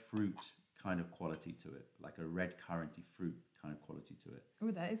red fruit kind of quality to it, like a red curranty fruit kind of quality to it.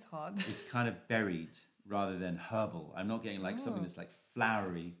 Oh, that is hard. It's kind of berried rather than herbal. I'm not getting like something that's like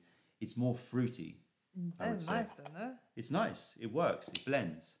flowery. It's more fruity. That's nice though, no? It's nice. It works. It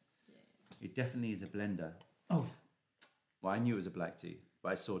blends. Yeah. It definitely is a blender. Oh. Well, I knew it was a black tea,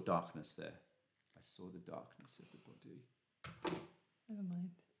 but I saw darkness there. I saw the darkness of the body. Never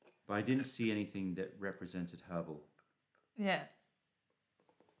mind. But I didn't see anything that represented herbal. Yeah.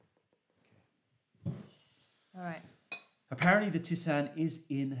 Okay. All right. Apparently the tisane is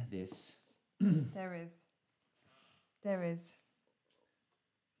in this. There is. There is.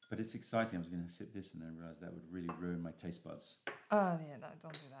 But it's exciting. I was going to sip this and then realize that would really ruin my taste buds. Oh, yeah, no,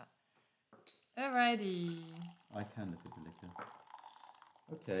 don't do that. Alrighty. I can look at the liquor.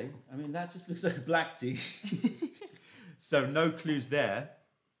 Okay. I mean, that just looks like a black tea. So no clues there.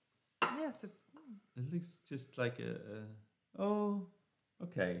 Yeah, so... It looks just like oh,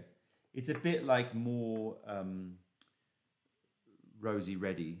 okay. It's a bit like more rosy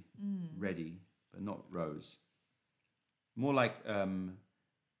ready, but not rose. More like kind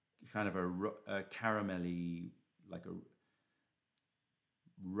of a caramelly, like a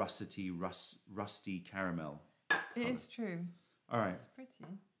rusty caramel. It is true. All right. It's pretty.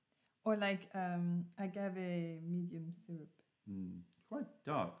 Or like agave medium syrup. Quite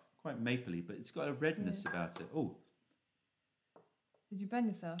dark, quite mapley, but it's got a redness about it. Oh. Did you burn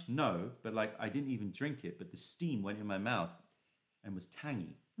yourself? No, but like I didn't even drink it, but the steam went in my mouth and was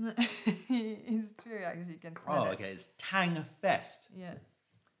tangy. It's true, actually, you can smell it. Oh, okay, it's Tang Fest. Yeah.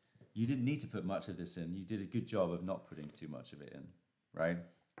 You didn't need to put much of this in. You did a good job of not putting too much of it in, right?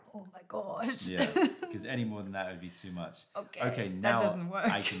 Oh my gosh. Yeah, because any more than that would be too much. Okay, Okay, now that doesn't work.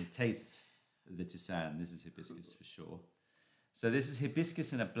 I can taste the tisane. This is hibiscus for sure. So this is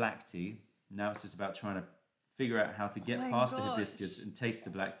hibiscus in a black tea. Now it's just about trying to figure out how to get past the hibiscus and taste the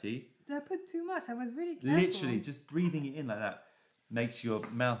black tea. Did I put too much? I was really careful. Literally, just breathing it in like that makes your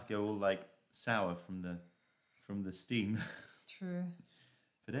mouth go all like sour from the steam. True.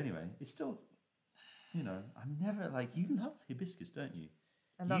 But anyway, it's still, you know, I'm never like, you love hibiscus, don't you?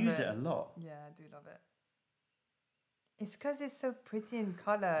 I love you use it a lot. Yeah, I do love it. It's because it's so pretty in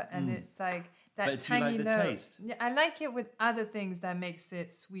color and it's like that but tangy do you like note. the taste? Yeah, I like it with other things that makes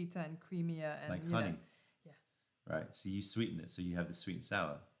it sweeter and creamier and Like you honey. know, yeah. Right. So you sweeten it, so you have the sweet and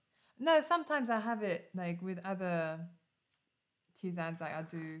sour. No, sometimes I have it like with other tisanes. Like I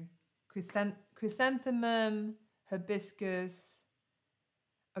do chrysanthemum, hibiscus.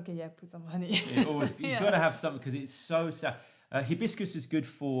 Okay, yeah, put some honey. You've got to have something because it's so sour. Hibiscus is good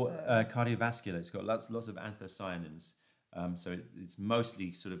for cardiovascular. It's got lots of anthocyanins. So it's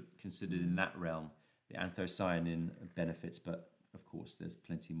mostly sort of considered in that realm, the anthocyanin benefits, but of course there's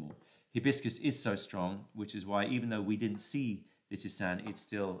plenty more. Hibiscus is so strong, which is why even though we didn't see the tisane, it's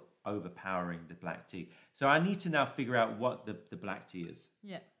still overpowering the black tea. So I need to now figure out what the black tea is.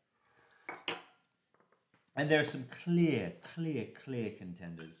 Yeah. And there are some clear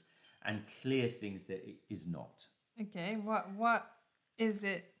contenders and clear things that it is not. Okay, what is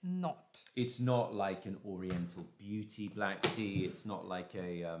it not? It's not like an Oriental beauty black tea. It's not like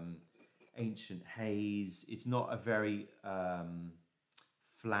a ancient haze. It's not a very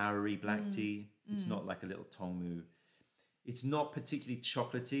flowery black tea. It's not like a little Tongmu. It's not particularly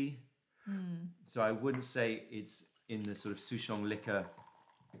chocolatey. So I wouldn't say it's in the sort of Souchong liquor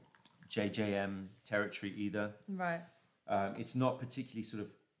JJM territory either. Right. It's not particularly sort of,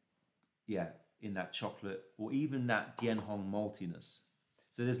 in that chocolate or even that Dianhong maltiness.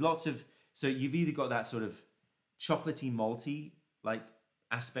 So there's lots of, so you've either got that sort of chocolatey malty like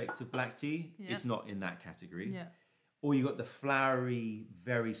aspect of black tea. Yeah. It's not in that category. Yeah. Or you got the flowery,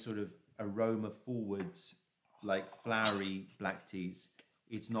 very sort of aroma forwards, like flowery black teas.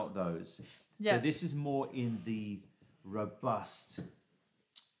 It's not those. Yeah. So this is more in the robust,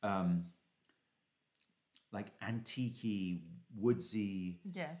 like antique-y, woodsy,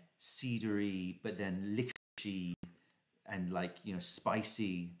 Yeah. cedary, but then licoricey and like, you know,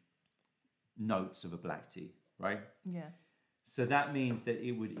 spicy notes of a black tea, right? Yeah. So that means that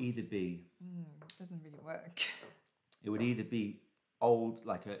it would either be, It doesn't really work. it would either be old,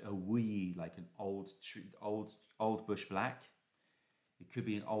 like a wee, like an old tree, old bush black. It could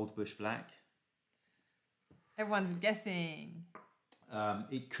be an old bush black. Everyone's guessing.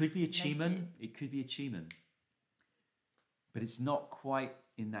 It could be a Cheeman. it. It could be a Cheeman. But it's not quite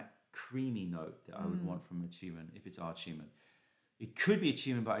in that creamy note that I would want from a Cheeman if it's our Cheeman. It could be a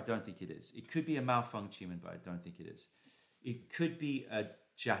Cheeman, but I don't think it is. It could be a Maofeng Cheeman, but I don't think it is. It could be a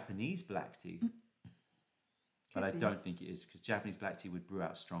Japanese black tea, but I don't think it is because Japanese black tea would brew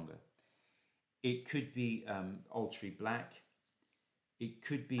out stronger. It could be Old Tree Black. It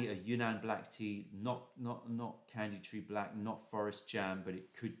could be a Yunnan black tea, not Candy Tree Black, not Forest Jam, but it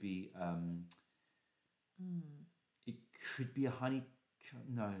could be it could be a honey.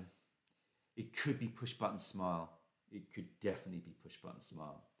 No, it could be Push Button Smile. It could definitely be Push Button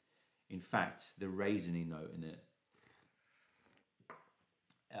Smile. In fact, the raisiny note in it,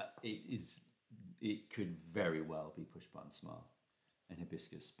 it could very well be Push Button Smile and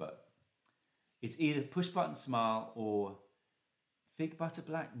hibiscus, but it's either Push Button Smile or Fig Butter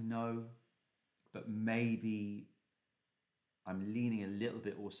Black. No, but maybe I'm leaning a little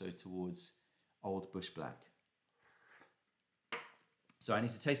bit also towards Old Bush Black. So I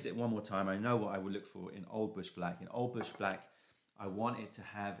need to taste it one more time. I know what I will look for in Old Bush Black. In Old Bush Black, I want it to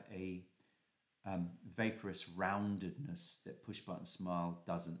have a vaporous roundedness that Push Button Smile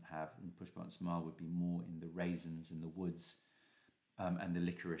doesn't have. And Push Button Smile would be more in the raisins and the woods and the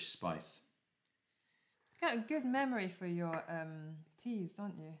licorice spice. You got a good memory for your teas,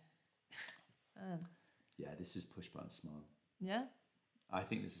 don't you? Yeah, this is Push Button Smile. Yeah? I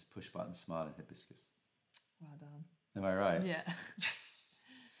think this is Push Button Smile and hibiscus. Well done. Am I right? Yeah. Yes.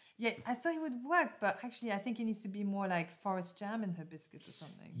 Yeah, I thought it would work, but actually I think it needs to be more like Forest Jam and hibiscus or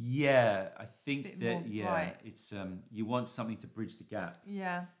something. Yeah, I think Bit that, more yeah, bright. it's, you want something to bridge the gap.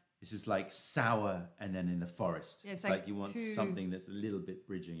 Yeah. This is like sour and then in the forest. Yeah, it's like like you want two- something that's a little bit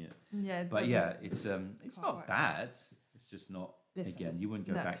bridging it. Yeah. But yeah, it's quite not work. bad. It's just not, Listen, again, you wouldn't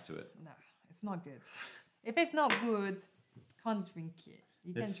go no. back to it. No, it's not good. If it's not good, can't drink it.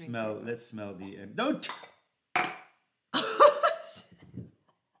 You Let's can smell, drink let's smell the, don't!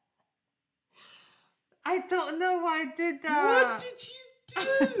 I don't know why I did that. What did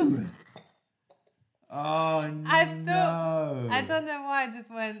you do? Oh no. I don't know why I just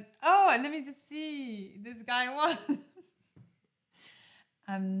went, oh, let me just see. This guy won.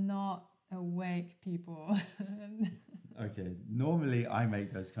 I'm not awake, people. Okay, normally I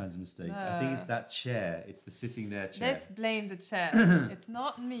make those kinds of mistakes. I think it's that chair. It's the sitting there chair. Let's blame the chair. It's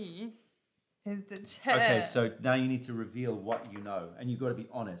not me. It's the chair. Okay, so now you need to reveal what you know, and you've got to be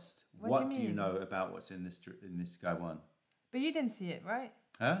honest. What do you do you mean? know about what's in this guy one? But you didn't see it, right?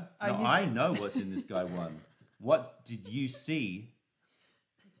 Huh? Oh, No, you I did. know what's in this guy one. What did you see?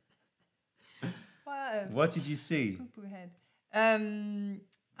 What? What did you see? Poo-poo head. The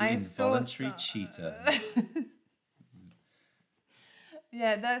I saw involuntary cheater.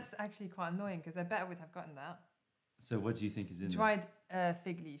 Yeah, that's actually quite annoying because I bet I would have gotten that. So what do you think is in there? Dried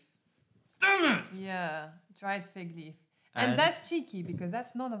fig leaf. Damn it! Yeah, dried fig leaf. And And- that's cheeky because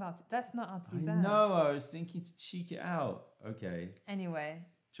that's not artisan. I know, I was thinking to cheek it out. Okay. Anyway,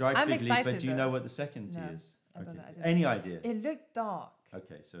 Dry I'm fig leaf, excited, but do you though. know what the second tea No, is? I don't Okay. know, I didn't Any see. idea? it looked dark.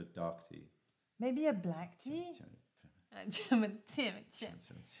 Okay, so dark tea. Maybe a black tea. So It's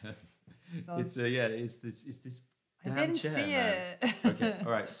it's this I damn didn't chair, see man. it. Okay,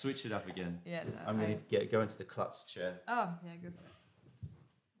 all right, switch it up again. Yeah, no, I'm going to go into the klutz chair. Oh, yeah, good for it.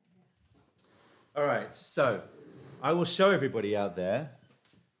 All right, so I will show everybody out there.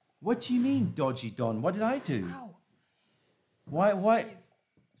 What do you mean, dodgy Don? What did I do? Ow. Why? Jeez.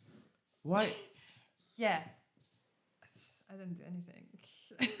 Why? Yeah. I didn't do anything.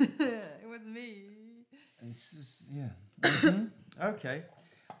 It was me. This is, yeah. Mhm. Okay.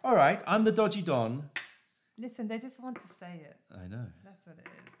 All right, I'm the dodgy Don. Listen, they just want to say it. I know. That's what it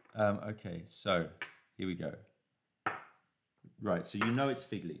is. Okay, so here we go. Right, so you know it's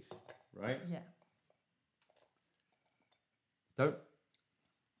fig leaf, right? Yeah. Don't.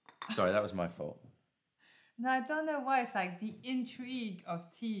 Sorry, that was my fault. No, I don't know why. It's like the intrigue of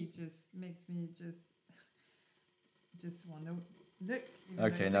tea just makes me just want to look.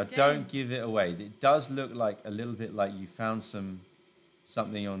 Okay, now don't give it away. It does look like a little bit like you found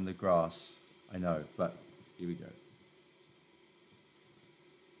something on the grass. I know, but here we go.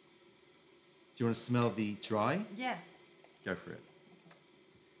 Do you want to smell the dry? Yeah. Go for it.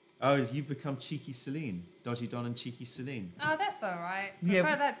 Oh, you've become Cheeky Celine. Dodgy Don and Cheeky Celine. Oh, that's all right. Yeah,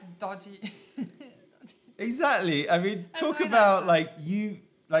 Prefer that's dodgy. Exactly. I mean, talk very about nice.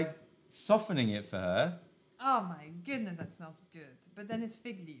 like softening it for her. Oh my goodness, that smells good. But then it's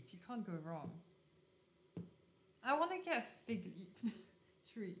fig leaf. You can't go wrong. I want to get a fig leaf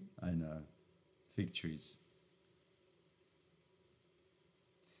tree. I know. Fig trees.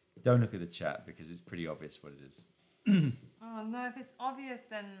 Don't look at the chat because it's pretty obvious what it is. Oh no, if it's obvious,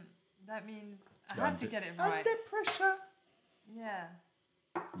 then that means I have to get it right. Under pressure. Yeah.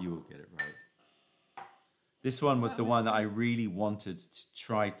 You will get it right. This one was the one that I really wanted to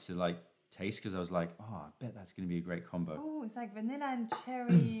try to like taste because I was like, oh, I bet that's going to be a great combo. Oh, it's like vanilla and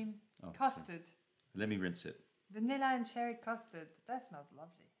cherry custard. Let me rinse it. Vanilla and cherry custard. That smells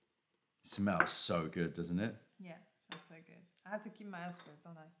lovely. It smells so good, doesn't it? Yeah, smells so good. I have to keep my eyes closed,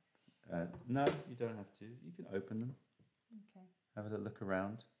 don't I? No, you don't have to. You can open them. Okay. Have a little look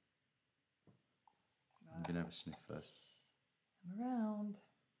around. I'm going to have a sniff first. I'm around.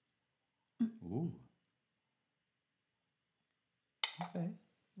 Ooh. Okay.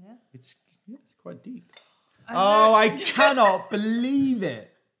 Yeah. It's quite deep. I I cannot believe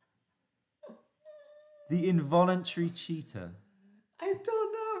it. The involuntary cheater. I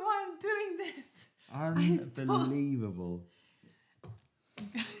don't know why I'm doing this. Unbelievable.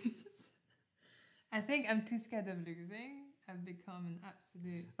 I think I'm too scared of losing. I've become an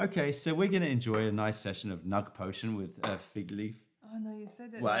absolute. Okay, so we're going to enjoy a nice session of Nug Potion with Fig Leaf. Oh no, you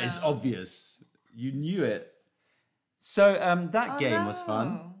said it. Well, now. it's obvious. You knew it. So that game was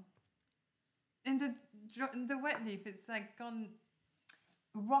fun. In the wet leaf, it's like gone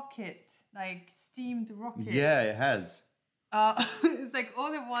rocket, like steamed rocket. Yeah, it has. It's like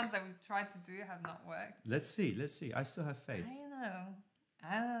all the ones that we've tried to do have not worked. Let's see. I still have faith.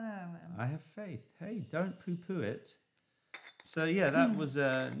 I don't know, man. I have faith. Hey, don't poo-poo it. So yeah, that was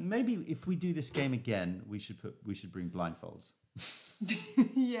maybe if we do this game again, we should bring blindfolds.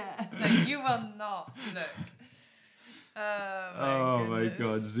 Yeah, like you will not look. Oh my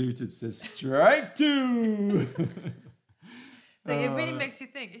god, Zooted says strike two. So it really makes you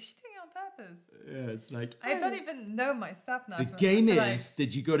think, is she doing it on purpose? Yeah, it's like I don't even know myself now. the game is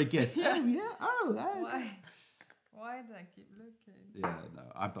that you got to guess. Oh yeah, Why do I keep looking? Yeah, no,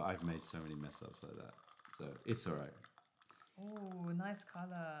 I've made so many mess ups like that, so it's all right. Oh, nice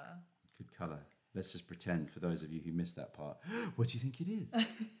color. Good color. Let's just pretend for those of you who missed that part. What do you think it is?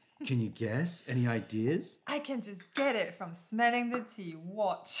 Can you guess? Any ideas? I can just get it from smelling the tea.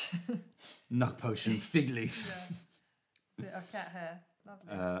 Watch. Nug Potion, Fig Leaf. Yeah. Bit of cat hair.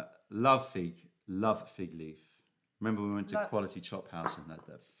 Lovely. Love Fig Leaf. Remember we went to Quality Chop House and had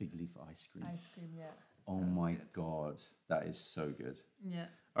that Fig Leaf ice cream. Ice cream, yeah. Oh my god, that is so good. Yeah.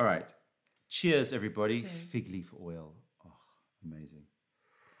 All right. Cheers, everybody. Cheers. Fig leaf oil. Oh, amazing.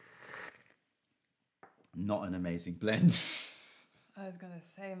 Not an amazing blend. I was going to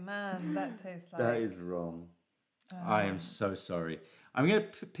say, man, that tastes like... That is wrong. I am so sorry. I'm going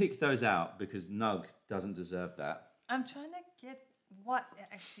to pick those out because Nug doesn't deserve that. I'm trying to get what it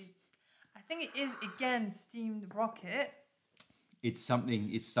actually... I think it is, again, steamed rocket. It's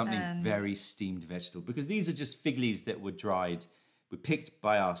something very steamed vegetable because these are just fig leaves that were dried, were picked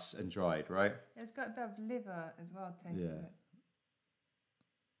by us and dried, right? It's got a bit of liver as well, taste to Yeah. it.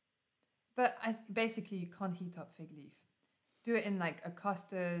 But basically, you can't heat up fig leaf. Do it in like a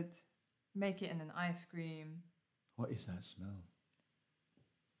custard, make it in an ice cream. What is that smell?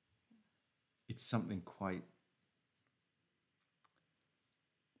 It's something quite...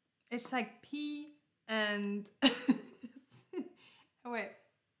 It's like pea and... Oh, wait.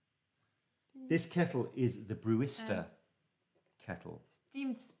 This kettle is the Brewista kettle.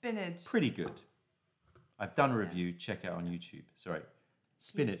 Steamed spinach. Pretty good. I've done a review. Check it out on YouTube. Sorry.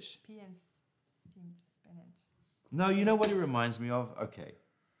 Spinach. Pea and steamed spinach. No, you know what it reminds me of? Okay.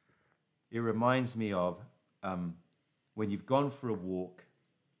 It reminds me of when you've gone for a walk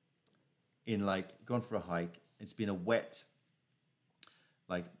gone for a hike. It's been a wet,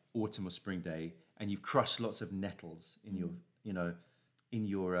 like autumn or spring day, and you've crushed lots of nettles in your,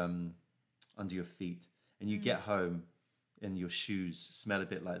 under your feet, and you get home and your shoes smell a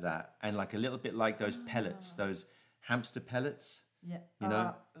bit like that, and like a little bit like those pellets, those hamster pellets. Yeah. You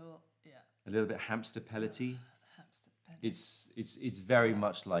know? Yeah. A little bit hamster pellety. Hamster It's very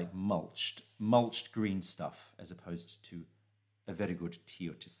much like mulched green stuff as opposed to a very good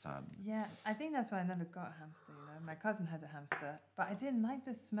tiotisan. Yeah, I think that's why I never got a hamster. You know, my cousin had a hamster, but I didn't like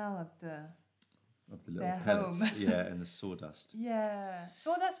the smell of the little pellets. home. Yeah, and the sawdust. Yeah,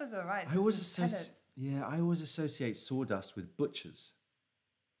 sawdust was alright. I always associate sawdust with butchers,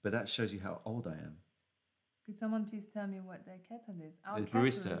 but that shows you how old I am. Could someone please tell me what their kettle is? Our The kettle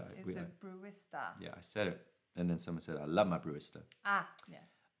Brewista. is the Brewista. Yeah, I said it, and then someone said, "I love my Brewista." Yeah.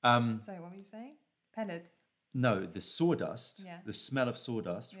 Sorry, what were you saying? Pellets. No, the sawdust. Yeah. The smell of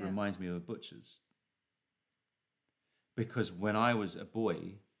sawdust reminds me of a butcher's. Because when I was a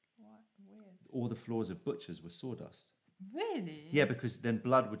boy, Weird. all the floors of butchers were sawdust. Really? Yeah, because then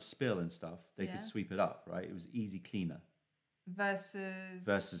blood would spill and stuff. They could sweep it up, right? It was easy cleaner.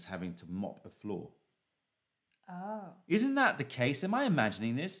 Versus having to mop a floor. Oh. Isn't that the case? Am I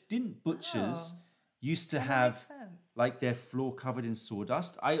imagining this? Didn't butchers used to have like their floor covered in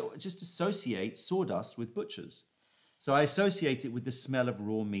sawdust? I just associate sawdust with butchers. So I associate it with the smell of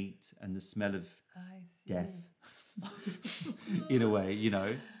raw meat and the smell of death. In a way, you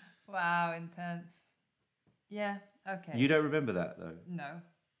know. Wow, intense. Yeah, okay. You don't remember that though? No.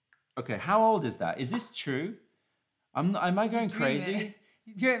 Okay, how old is that? Is this true? Am I going crazy?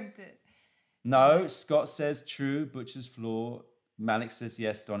 You dreamt it. No, Scott says true, butcher's floor. Malik says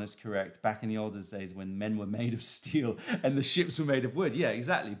yes, Don is correct. Back in the older days when men were made of steel and the ships were made of wood. Yeah,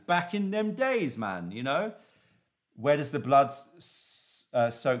 exactly. Back in them days, man, you know? Where does the blood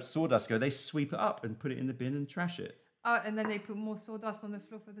soaked sawdust go? They sweep it up and put it in the bin and trash it. Oh, and then they put more sawdust on the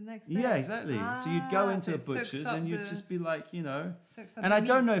floor for the next day? Yeah, exactly. So you'd go into a butcher's and you'd just be like, you know. And I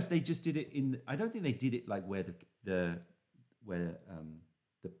don't know if they just did it I don't think they did it like where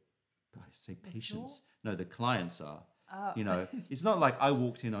I say patients. No, the clients are. Oh. You know, it's not like I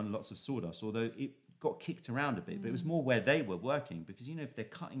walked in on lots of sawdust, although it got kicked around a bit, but it was more where they were working because, you know, if they're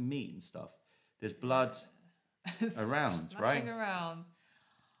cutting meat and stuff, there's blood around, right? Around.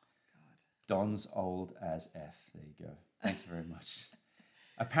 Don's old as F. There you go. Thank you very much.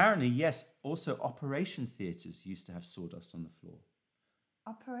 Apparently, yes, also operation theatres used to have sawdust on the floor.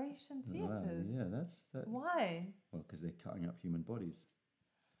 Operation theatres? Yeah, that's... Why? Well, because they're cutting up human bodies.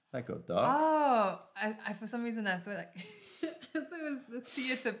 That got dark. Oh, I for some reason I thought like I thought it was the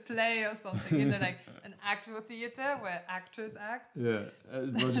theatre play or something, you know, like an actual theatre where actors act. Yeah,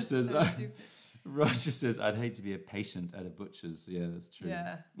 Roger says. Roger says, "I'd hate to be a patient at a butcher's." Yeah, that's true.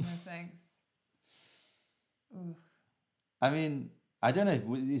 Yeah, no thanks. Oof. I mean, I don't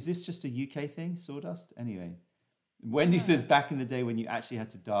know. Is this just a UK thing, sawdust? Anyway, Wendy says back in the day when you actually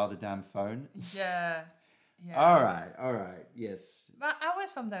had to dial the damn phone. Yeah. Yeah. All right, yes. But I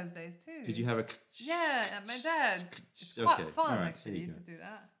was from those days too. Did you have a... Yeah, at my dad's. It's quite fun actually to do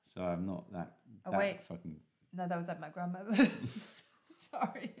that. So I'm not that... Oh wait. Fucking... No, that was at my grandmother's.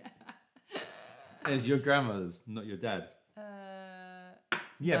 Sorry. It's your grandmother's, not your dad.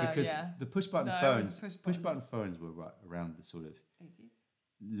 Yeah, because the push button phones were right around the sort of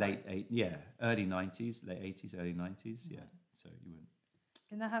 80s? Early 90s, late 80s, early 90s. Yeah, so you wouldn't...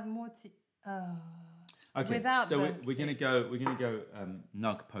 Can I have more tea? Okay, so we're gonna go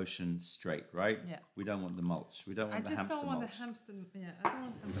nug potion straight, right? Yeah. We don't want the mulch. We don't want the hamster mulch. I just don't want the hamster. Yeah, I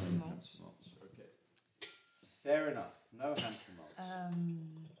don't want hamster mulch. Okay. Fair enough. No hamster mulch.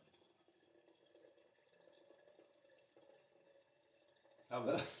 How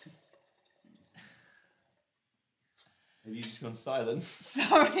about that? Have you just gone silent?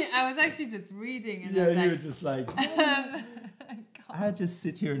 Sorry, I was actually just reading. And you were just like... I just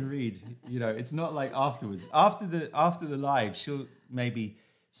sit here and read. You know, it's not like afterwards. After the live, she'll maybe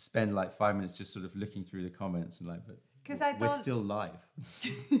spend like 5 minutes just sort of looking through the comments and like, but we're still live.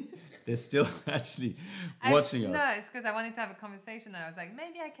 They're still actually watching us. No, it's because I wanted to have a conversation. And I was like,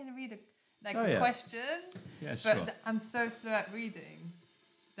 maybe I can read a question. Yeah, sure. But I'm so slow at reading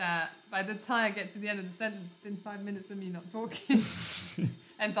that by the time I get to the end of the sentence, it's been 5 minutes of me not talking.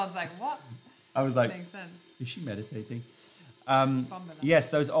 And Don's like, what? I was like, makes sense. Is she meditating? Yes,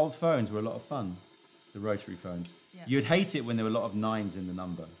 those old phones were a lot of fun. The rotary phones. Yeah. You'd hate it when there were a lot of nines in the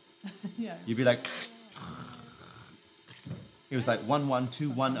number. Yeah. You'd be like... It was like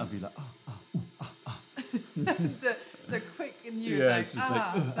 1121. I'd be like, the quick in you. Yeah, like, it's just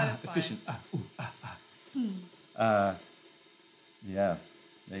like efficient. Yeah,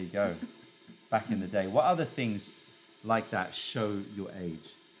 there you go. Back in the day. What other things like that show your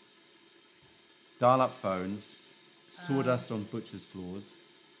age? Dial-up phones, sawdust on butcher's floors.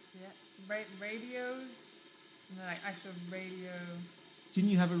 Yeah, radios. No, like actual radio. Didn't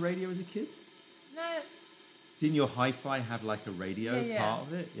you have a radio as a kid? No. Didn't your hi-fi have like a radio part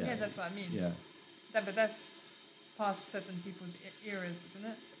of it? Yeah, that's what I mean. Yeah. But that's past certain people's eras, isn't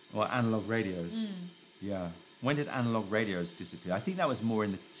it? Or analog radios. Yeah. When did analog radios disappear? I think that was more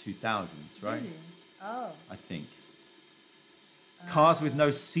in the 2000s, right? Really? Oh. I think. Cars with no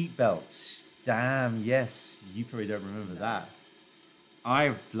seatbelts. Damn, yes. You probably don't remember that.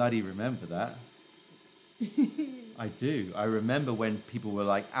 I bloody remember that. I do. I remember when people were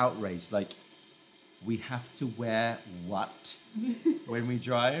like outraged, like, we have to wear what when we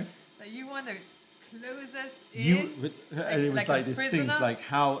drive? Like you want to close us in? And it was like this things like,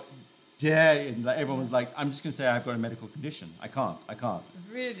 how dare you? And like, everyone was like, I'm just going to say I've got a medical condition. I can't.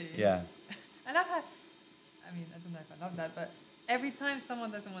 Really? Yeah. I love how, I mean, I don't know if I love that, but every time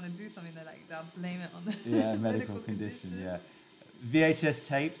someone doesn't want to do something, they'll blame it on the medical condition, yeah. VHS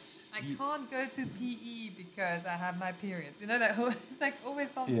tapes. I can't go to PE because I have my periods. You know, that it's like always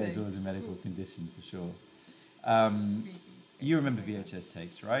something. Yeah, it's always a medical condition for sure. You remember VHS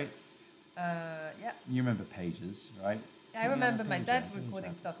tapes, right? Yeah. You remember pages, right? Yeah, I remember my dad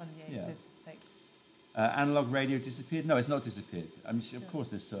recording stuff on VHS tapes. Analog radio disappeared? No, it's not disappeared. I mean, of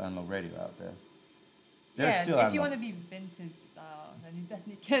course, there's still analog radio out there. There's still if analog. you want to be vintage style, then you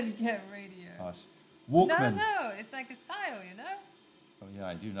definitely can get radio. Gosh. Walkman. No, it's like a style, you know? Oh yeah,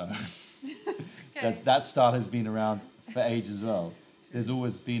 I do know. Okay. that style has been around for ages as well. True. There's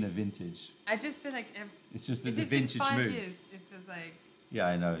always been a vintage. I just feel like it's just that if the it's vintage been 5 moves. Years, it feels like. Yeah,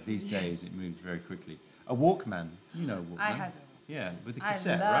 I know. These days it moves very quickly. A Walkman, you know, Walkman. I had a. Yeah, with the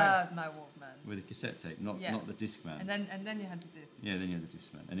cassette, I right? loved my Walkman. With a cassette tape, not the Discman. And then you had the disc. Yeah, then you had the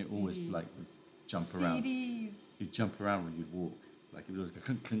Discman, and it CD. always like would jump around. CDs. You'd jump around when you'd walk, like it would always go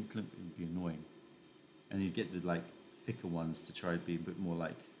clink clink clink. It would be annoying, and you'd get the like thicker ones to try to be a bit more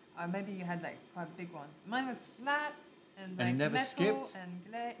like. Or maybe you had like quite big ones. Mine was flat and like and you never metal skipped? and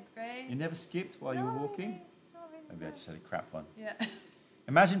grey. You never skipped while you were walking? Not really, Maybe I just had a crap one. Yeah.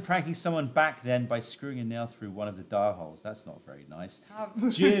 Imagine pranking someone back then by screwing a nail through one of the dial holes. That's not very nice.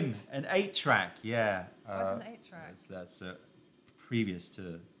 Jim, an 8-track, yeah. What's an 8-track? That's previous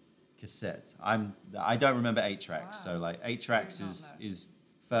to cassette. I don't remember 8-tracks, Wow. so like 8 tracks is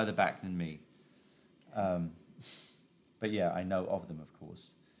further back than me. Okay. But yeah, I know of them, of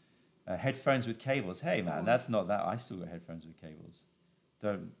course. Headphones with cables. Hey man, that's not that. I still got headphones with cables.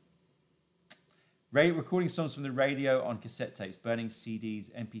 Don't. Recording songs from the radio on cassette tapes, burning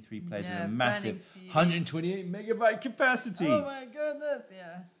CDs, MP3 players with a massive 128 megabyte capacity. Oh my goodness,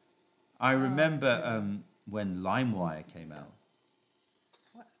 yeah. I remember when LimeWire came out.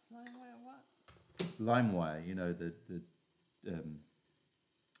 What's LimeWire? What? LimeWire, you know, the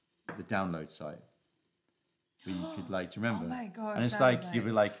download site where you could like, do you remember? Oh my gosh. And it's like you'd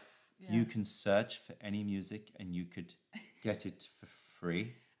be like, you can search for any music and you could get it for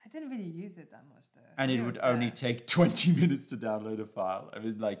free. I didn't really use it that much though. And it would only take 20 minutes to download a file. I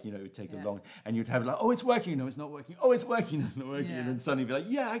mean, like, you know, it would take a long, and you'd have like, oh, it's working. No, it's not working. Oh, it's working. No, it's not working. And then suddenly be like,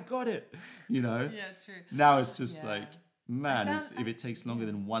 yeah, I got it. You know? Yeah, true. Now it's just like, man, if it takes longer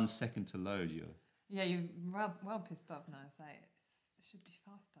than 1 second to load, you're... Yeah, you're well pissed off now. It's like, it should be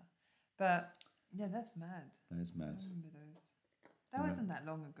faster. But yeah, that's mad. That is mad. I remember those. That wasn't that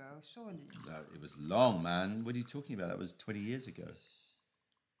long ago, surely. No, it was long, man. What are you talking about? That was 20 years ago.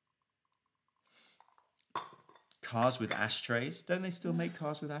 Cars with ashtrays. Don't they still make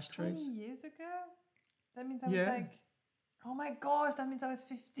cars with ashtrays? 20 years ago? That means I was like, oh my gosh, that means I was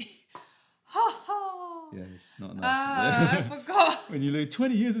 50. Ha ha! Yeah, it's not nice, is it? I forgot. When you lose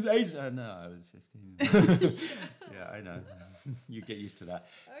 20 years is age. No, I was 15. Yeah, I know. You get used to that.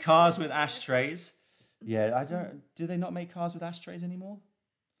 Okay. Cars with ashtrays. Yeah, I don't. Do they not make cars with ashtrays anymore?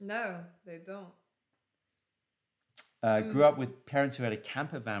 No, they don't. Grew up with parents who had a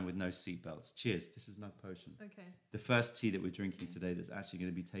camper van with no seatbelts. Cheers. This is Nug Potion. Okay. The first tea that we're drinking today that's actually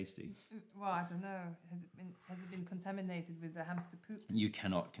going to be tasty. Well, I don't know. Has it been contaminated with the hamster poop? You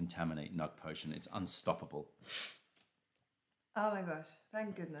cannot contaminate Nug Potion. It's unstoppable. Oh my gosh!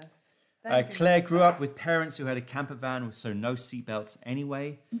 Thank goodness. Claire grew up with parents who had a camper van, so no seatbelts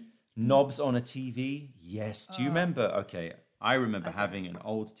anyway. Knobs on a TV. Yes. Do you remember? Okay, I remember having an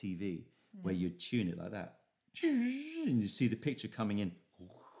old TV where you'd tune it like that. And you see the picture coming in,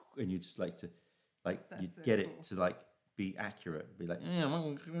 and you just like to, like, you'd get it to like be accurate, be like,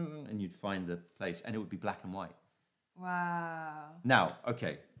 and you'd find the place, and it would be black and white. Wow. Now,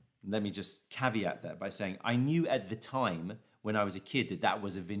 okay, let me just caveat that by saying I knew at the time when I was a kid that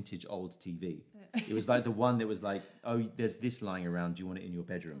was a vintage old TV. It was like the one that was like, oh, there's this lying around. Do you want it in your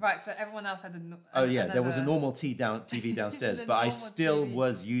bedroom? Right. So everyone else had there was a normal TV downstairs, but I still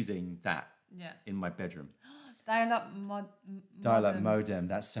was using that in my bedroom. Dial-up modem.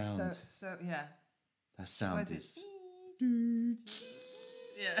 That sound. So yeah. That sound is.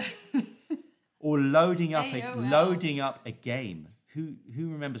 Yeah. Or loading up AOL. a game. Who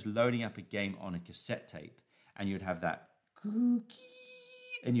remembers loading up a game on a cassette tape, and you'd have that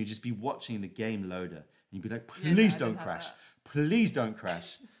and you'd just be watching the game loader, and you'd be like, please don't crash. Please don't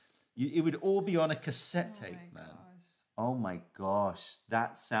crash. It would all be on a cassette tape, man. Oh my gosh,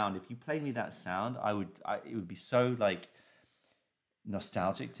 that sound! If you played me that sound, it would be so like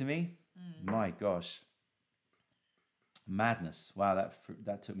nostalgic to me. My gosh, madness! Wow,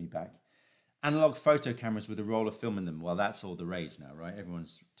 that took me back. Analog photo cameras with a roll of film in them. Well, that's all the rage now, right?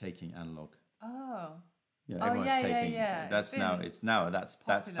 Everyone's taking analog. Oh. Yeah, everyone's taking. Yeah. That's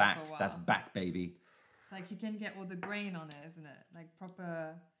that's back. That's back, baby. It's like you can get all the grain on it, isn't it? Like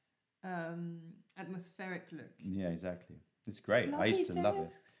proper atmospheric look. Yeah, exactly. It's great. Floppy I used to love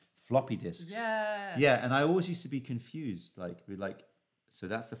it. Floppy disks. Yeah. Yeah, and I always used to be confused. So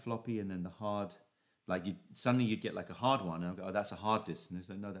that's the floppy, and then the hard. Like suddenly you'd get like a hard one, and I'd go, oh, that's a hard disk, and it's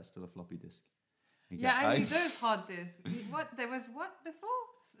like, no, that's still a floppy disk. I knew those hard disks. There was what before?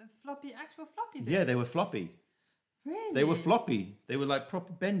 Actual floppy disks. Yeah, they were floppy. Really? They were floppy. They were like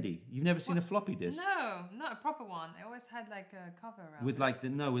proper bendy. You've never seen a floppy disk? No, not a proper one. They always had like a cover around. With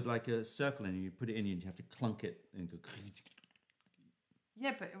like a circle in it. You put it in, and you have to clunk it and go.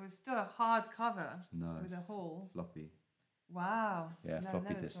 Yeah, but it was still a hard cover. No. With a hole. Floppy. Wow. Yeah, no, floppy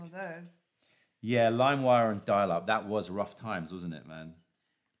never disk. saw those. Yeah, LimeWire and dial-up. That was rough times, wasn't it, man?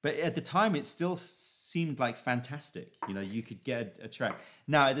 But at the time, it still seemed like fantastic. You know, you could get a track.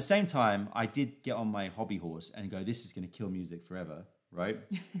 Now, at the same time, I did get on my hobby horse and go, this is going to kill music forever, right?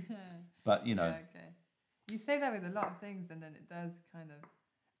 But, you know. Yeah, okay. You say that with a lot of things, and then it does kind of...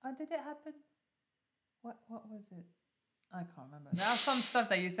 Oh, did it happen? What was it? I can't remember. There are some stuff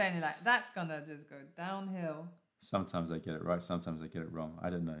that you say, and you're like, that's going to just go downhill. Sometimes I get it right. Sometimes I get it wrong.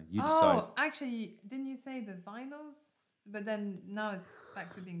 I don't know. You decide. Oh, actually, didn't you say the vinyls? But then now it's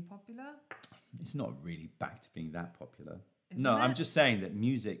back to being popular? It's not really back to being that popular. Isn't no, it? I'm just saying that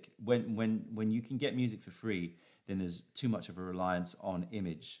music, when you can get music for free, then there's too much of a reliance on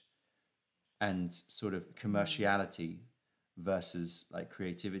image and sort of commerciality versus like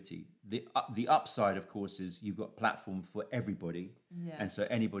creativity. The upside, of course, is you've got platform for everybody, and so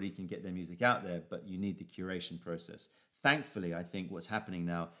anybody can get their music out there, but you need the curation process. Thankfully, I think what's happening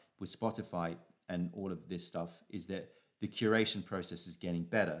now with Spotify and all of this stuff is that the curation process is getting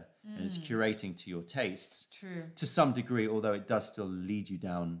better, and it's curating to your tastes. True. To some degree, although it does still lead you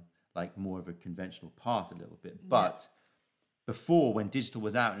down like more of a conventional path a little bit. But before, when digital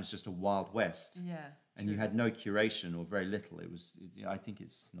was out, it was just a wild west. Yeah. And you had no curation or very little. I think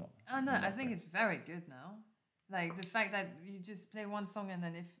it's not. Oh, no, I think it's very good now. Like the fact that you just play one song and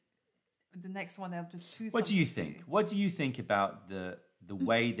then if the next one they'll just choose. What do you think? What do you think about the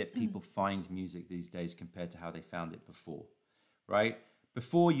way that people find music these days compared to how they found it before? Right?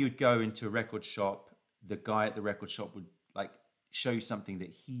 Before you'd go into a record shop, the guy at the record shop would like show you something that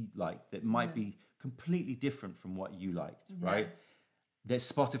he liked that might be completely different from what you liked, right? That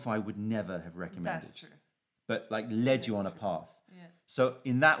Spotify would never have recommended. That's true. But like led you on a path. Yeah. So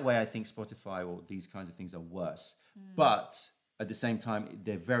in that way, I think Spotify or these kinds of things are worse. But at the same time,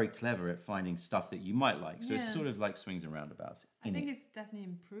 they're very clever at finding stuff that you might like. So it's sort of like swings and roundabouts. I think it's definitely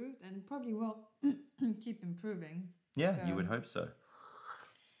improved and probably will keep improving. Yeah, you would hope so.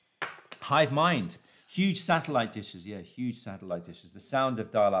 Hive Mind. Huge satellite dishes. Yeah, huge satellite dishes. The sound of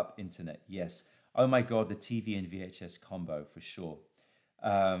dial-up internet. Yes. Oh my God, the TV and VHS combo for sure.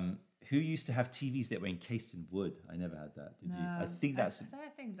 Who used to have TVs that were encased in wood? I never had that. Did you? I think I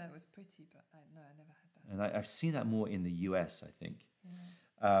think that was pretty, but I never had that. And I've seen that more in the US, I think.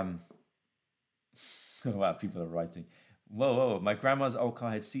 Yeah. Wow, people are writing. Whoa. My grandma's old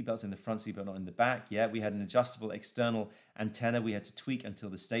car had seatbelts in the front seat, but not in the back. Yeah, we had an adjustable external antenna we had to tweak until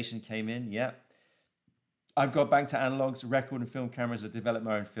the station came in. Yeah. I've got back to analogs, record and film cameras that develop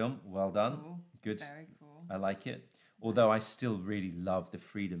my own film. Well done. Cool. Good. Very cool. I like it. Although I still really love the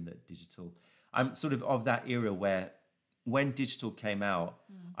freedom that digital... I'm sort of that era where when digital came out,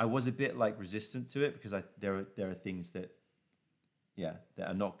 I was a bit like resistant to it because there are things that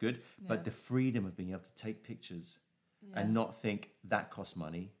are not good. Yeah. But the freedom of being able to take pictures and not think that costs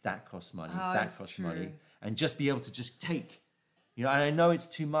money, that costs money, that costs money. And just be able to just take... You know, and I know it's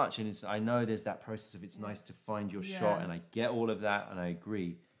too much, and I know there's that process of it's nice to find your shot, and I get all of that, and I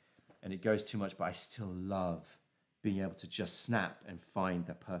agree. And it goes too much, but I still love being able to just snap and find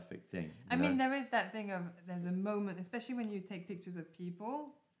the perfect thing. I mean, there is that thing of there's a moment, especially when you take pictures of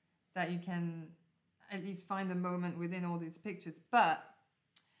people, that you can at least find a moment within all these pictures. But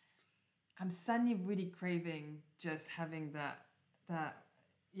I'm suddenly really craving just having that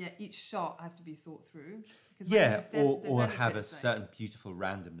each shot has to be thought through. Yeah, or have a certain beautiful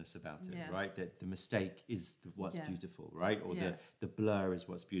randomness about it, right? That the mistake is what's beautiful, right? Or the blur is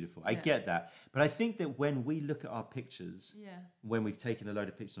what's beautiful. I get that. But I think that when we look at our pictures, when we've taken a load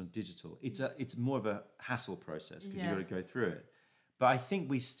of pictures on digital, it's more of a hassle process because you've got to go through it. But I think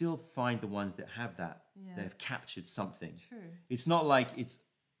we still find the ones that have that, that have captured something. True. It's not like it's,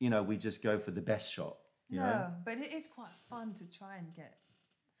 we just go for the best shot. You know? But it is quite fun to try and get.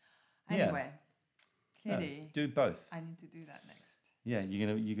 Anyway. Clearly, do both. I need to do that next. Yeah,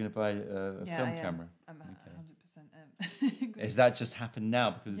 you're gonna buy a film camera. I'm 100%. Has that just happened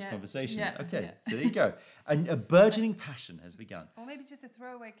now because of this conversation? Yeah, okay, so there you go. And a burgeoning passion has begun. Or maybe just a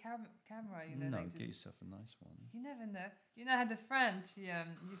throwaway camera. No, get yourself a nice one. You never know. I had a friend. She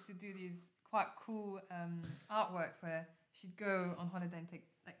used to do these quite cool artworks where she'd go on holiday and take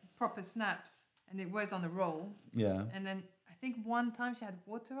like proper snaps, and it was on a roll. Yeah. And then I think one time she had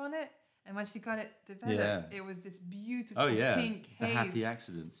water on it. And when she got it developed, it was this beautiful pink haze. The happy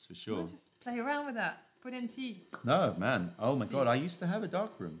accidents, for sure. Just play around with that. Put in tea. No, man. Oh, my God. I used to have a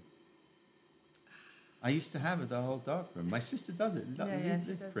dark room. I used to have the whole dark room. My sister does it.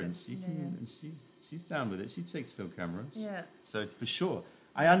 Prince. She's down with it. She takes film cameras. Yeah. So, for sure.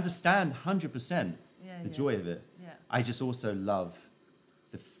 I understand 100% the joy of it. Yeah. I just also love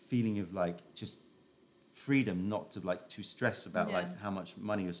the feeling of, like, just freedom not to stress about like how much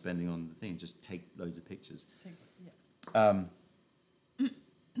money you're spending on the thing. Just take loads of pictures.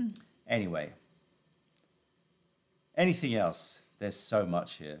 Anyway, anything else? There's so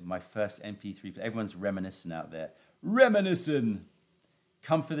much here. My first MP3. Everyone's reminiscing out there. Reminiscing.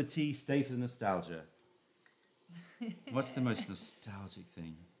 Come for the tea, stay for the nostalgia. What's the most nostalgic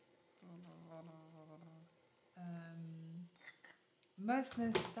thing? Most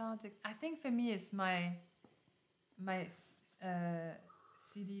nostalgic. I think for me it's my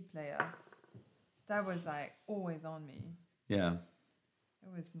CD player. That was like always on me. Yeah.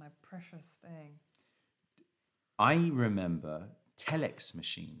 It was my precious thing. I remember telex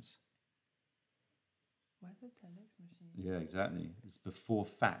machines. What's a telex machine? Yeah, exactly. It's before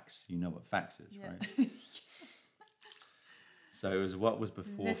fax. You know what fax is, right? So it was what was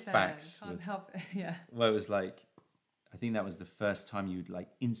before fax. Can't help it. Yeah. Well, it was like, I think that was the first time you'd like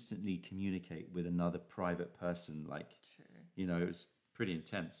instantly communicate with another private person. Like, it was pretty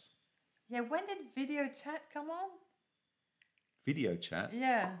intense. Yeah. When did video chat come on? Video chat?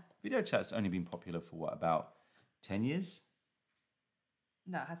 Yeah. Video chat's only been popular for what, about 10 years?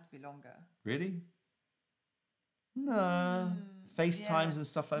 No, it has to be longer. Really? No. FaceTimes and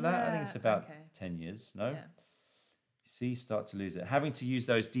stuff like that? I think it's about 10 years. No? Yeah. See, start to lose it. Having to use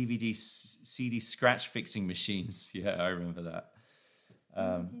those DVD, CD scratch fixing machines. Yeah, I remember that.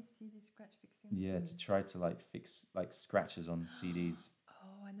 DVD, CD scratch fixing machines? Yeah, to try to like fix like scratches on CDs.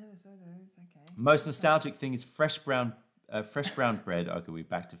 Oh, I never saw those. Okay. Most nostalgic thing is fresh brown bread. Okay, we're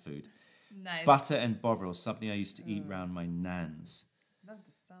back to food. Nice. Butter and Bovril, something I used to eat round my nan's. Love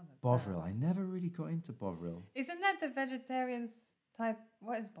the sound of Bovril. I never really got into Bovril. Isn't that the vegetarian's type?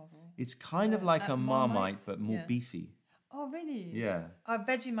 What is Bovril? It's kind of like a Marmite, but more beefy. Oh, really? Yeah.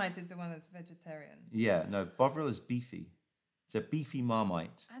 Vegemite is the one that's vegetarian. Yeah, no, Bovril is beefy. It's a beefy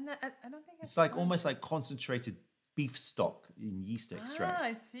Marmite. And I don't think it's like almost like concentrated beef stock in yeast extract. Ah,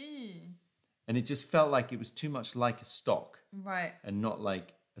 I see. And it just felt like it was too much like a stock. Right. And not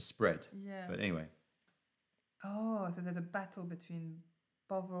like a spread. Yeah. But anyway. Oh, so there's a battle between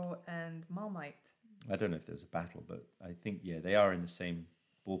Bovril and Marmite. I don't know if there's a battle, but I think, they are in the same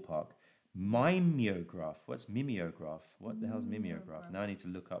ballpark. Mimeograph. What's mimeograph? What the hell's mimeograph? Now I need to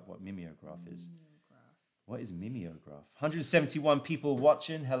look up what mimeograph is. What is mimeograph? 171 people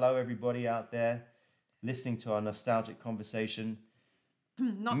watching. Hello, everybody out there listening to our nostalgic conversation.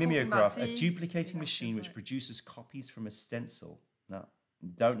 Mimeograph, a duplicating machine which produces copies from a stencil. No,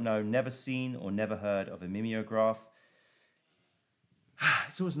 don't know, never seen or never heard of a mimeograph.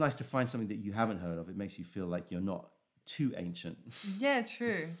 It's always nice to find something that you haven't heard of. It makes you feel like you're not too ancient. Yeah,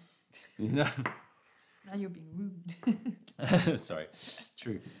 true. Now you're being rude. Sorry,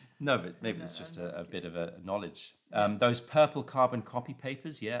 true. No, but maybe it's just a bit of a knowledge. Those purple carbon copy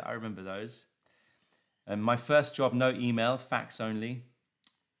papers, I remember those. My first job, no email, fax only.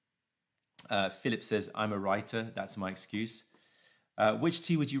 Philip says, I'm a writer. That's my excuse. Which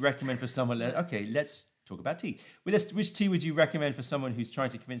tea would you recommend for someone? Okay, let's talk about tea. Which tea would you recommend for someone who's trying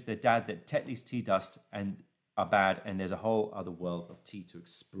to convince their dad that Tetley's tea dust are bad and there's a whole other world of tea to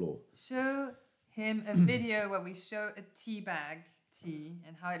explore? Show him a video where we show a tea bag tea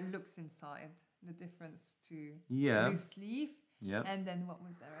and how it looks inside, the difference to loose leaf. Yeah. And then what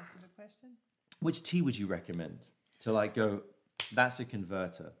was the rest of the question? Which tea would you recommend to like go That's a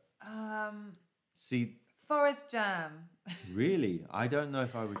converter. See, Forest jam. really, I don't know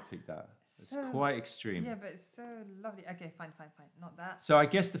if I would pick that. It's quite extreme. Yeah, but it's so lovely. Okay, fine. Not that. So I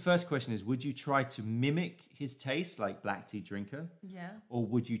guess the first question is, would you try to mimic his taste like black tea drinker? Yeah. Or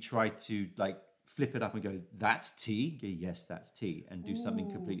would you try to like flip it up and go, that's tea? Go, yes, that's tea. And do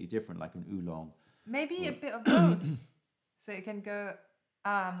something completely different, like an oolong. Maybe a bit of both. So you can go,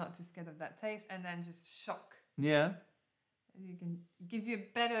 I'm not too scared of that taste, and then just shock. Yeah. It gives you a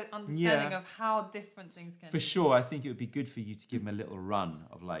better understanding of how different things can be. For sure, I think it would be good for you to give him a little run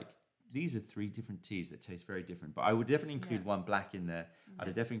of like, these are 3 different teas that taste very different. But I would definitely include one black in there. I'd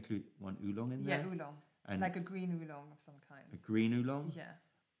definitely include one oolong in there. Yeah, oolong. And like a green oolong of some kind. a green oolong? Yeah.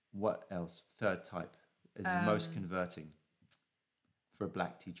 What else? Third type is the most converting for a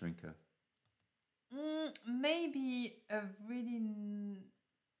black tea drinker. Maybe a really,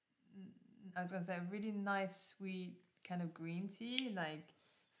 I was going to say, a really nice, sweet kind of green tea, like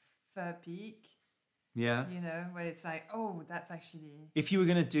Fur Peak. Yeah. You know, where it's like, oh, that's actually... If you were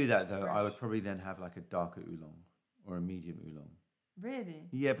going to do that, though, fresh. I would probably then have like a darker oolong or a medium oolong. Really?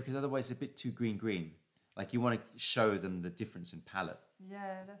 Yeah, because otherwise it's a bit too green. Like you want to show them the difference in palate.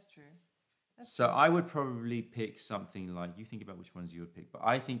 Yeah, that's true. So I would probably pick something like, you think about which ones you would pick, but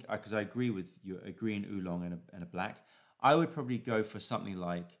I think, because I agree with you, a green oolong and a black, I would probably go for something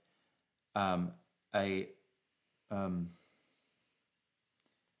like an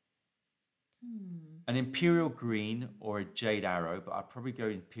imperial green or a jade arrow, but I'd probably go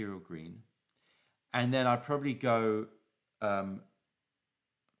imperial green. And then I'd probably go, I'm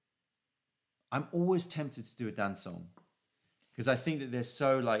always tempted to do a dansong because I think that they're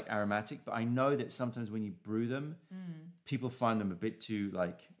so like aromatic, but I know that sometimes when you brew them, people find them a bit too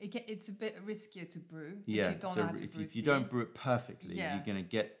like... It's a bit riskier to brew. Yeah, if you don't know how to brew if you don't brew it perfectly, Yeah. you're going to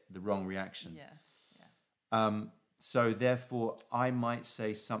get the wrong reaction. Yeah. So therefore, I might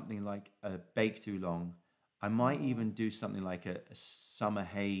say something like a baked oolong. I might even do something like a summer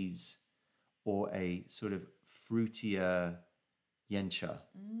haze or a sort of fruitier yencha.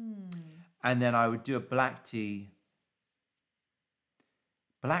 And then I would do a black tea.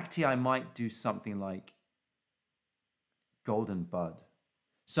 Black tea, I might do something like golden bud.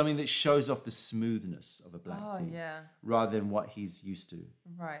 Something that shows off the smoothness of a black tea. Yeah. Rather than what he's used to.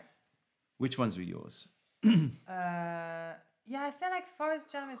 Right. Which ones were yours? Yeah, I feel like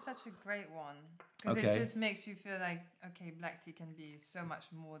Forest Jam is such a great one because it just makes you feel like, okay, black tea can be so much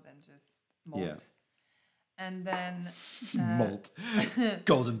more than just malt. Yeah. And then malt,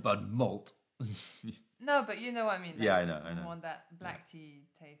 golden bud malt. No, but you know what I mean. Like, yeah, I know. You want that black tea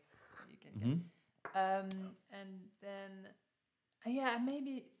taste that you can get. And then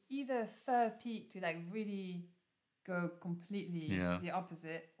maybe either Fur Peak to like really go completely the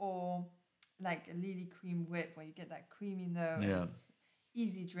opposite, or like a Lily Cream Whip where you get that creamy nose. Yeah.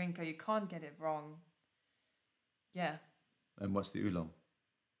 Easy drinker, you can't get it wrong. Yeah. And what's the oolong?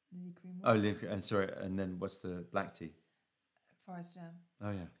 Lily Cream Whip. Oh, and sorry, and then what's the black tea? Forest Jam. Oh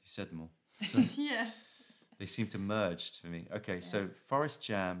yeah, you said them all. So yeah. They seem to merge to me. Okay, so Forest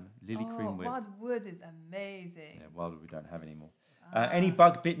Jam, Lily Cream Whip. Wildwood is amazing. Yeah, Wildwood we don't have anymore. Any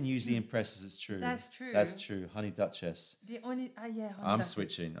bug bitten usually impresses. It's true. That's true. That's true. Honey Duchess. The only Honey I'm Duchess.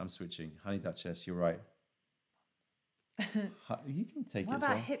 switching. Honey Duchess. You're right. You can take What it as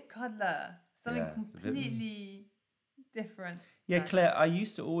about well. Hip Cuddler? Something completely different. Yeah, Claire. I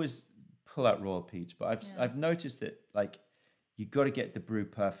used to always pull out Royal Peach, but I've noticed that like you got to get the brew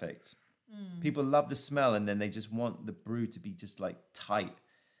perfect. People love the smell, and then they just want the brew to be just like tight.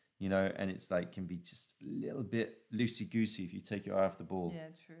 You know, and it's like can be just a little bit loosey-goosey if you take your eye off the ball. Yeah,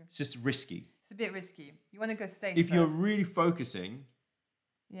 true. It's just risky. It's a bit risky. You want to go safe If first. you're really focusing,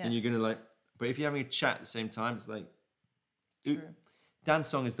 and you're going to like... But if you're having a chat at the same time, it's like... True. Dance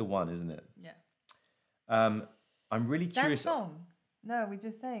song is the one, isn't it? Yeah. I'm really curious... Dance song? No, we're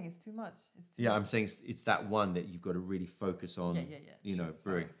just saying it's too much. It's too Yeah, much. I'm saying it's that one that you've got to really focus on, you know,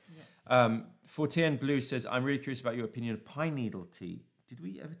 brewing. Yeah. Fortean Blue says, I'm really curious about your opinion of pine needle tea. Did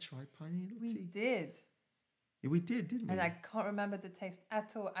we ever try pine needle tea? We did. Yeah, we did, didn't we? And I can't remember the taste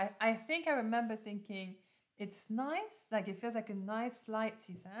at all. I think I remember thinking it's nice, like it feels like a nice light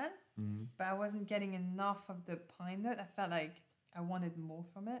tisane, but I wasn't getting enough of the pine note. I felt like I wanted more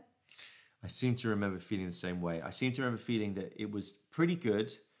from it. I seem to remember feeling the same way. I seem to remember feeling that it was pretty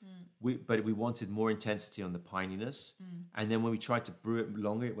good, but we wanted more intensity on the pininess. And then when we tried to brew it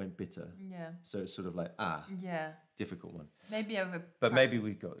longer, it went bitter. Yeah. So it's sort of like, difficult one. Maybe over. But maybe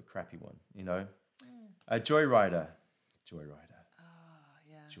we got a crappy one, you know? Joyrider.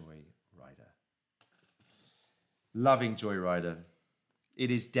 Yeah. Joyrider. Loving Joyrider.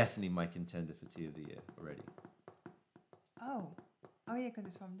 It is definitely my contender for Tea of the Year already. Oh. Oh, yeah, because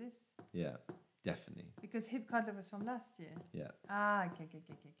it's from this. Yeah, definitely. Because Hip Cuddler was from last year. Yeah. Ah, okay.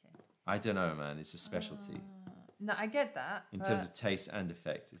 I don't know, man. It's a specialty. No, I get that. In terms of taste and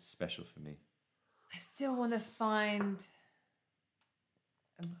effect, it's special for me. I still want to find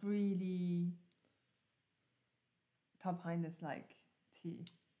a really Top Highness like tea.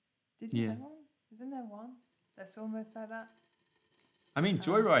 Did you have one? Isn't there one that's almost like that? I mean,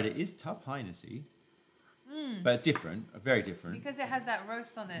 Joyrider is Top Highnessy, but different, very different. Because it has that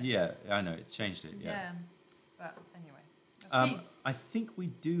roast on it. Yeah, I know. It changed it, yeah. But anyway, let's see. I think we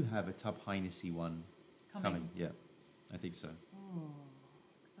do have a Top Highnessy one coming. Yeah, I think so. Oh,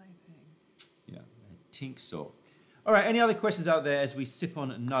 exciting. Yeah, I think so. All right, any other questions out there as we sip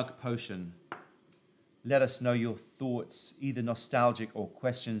on Nug Potion? Let us know your thoughts, either nostalgic or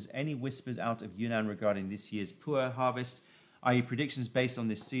questions. Any whispers out of Yunnan regarding this year's Pu'er harvest? i.e. predictions based on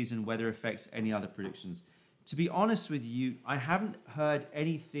this season, weather effects, any other predictions? To be honest with you, I haven't heard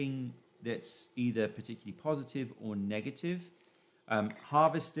anything that's either particularly positive or negative.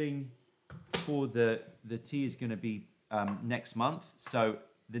 Harvesting for the tea is going to be next month. So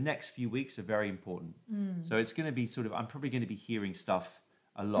the next few weeks are very important. So it's going to be I'm probably going to be hearing stuff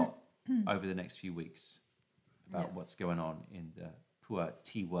a lot over the next few weeks about what's going on in the Pu'er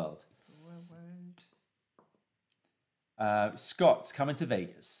tea world. Scott's coming to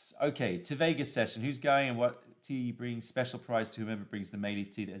Vegas. Okay, to Vegas session. Who's going and what tea you bring? Special prize to whomever brings the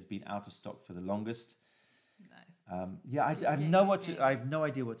Mayleaf tea that has been out of stock for the longest. Nice. I have no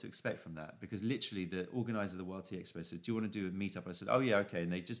idea what to expect from that, because literally the organizer of the World Tea Expo said, "Do you want to do a meetup?" I said, "Oh yeah, okay."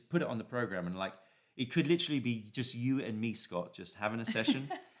 And they just put it on the program, and it could literally be just you and me, Scott, just having a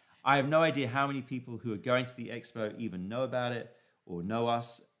session. I have no idea how many people who are going to the expo even know about it or know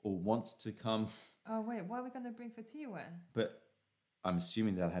us or want to come. Oh wait, what are we going to bring for teaware? But I'm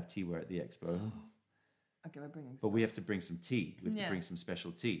assuming they'll have teaware at the expo. Okay, we're bringing But we have to bring some tea. We have to bring some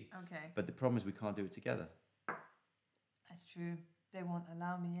special tea. Okay. But the problem is we can't do it together. That's true. They won't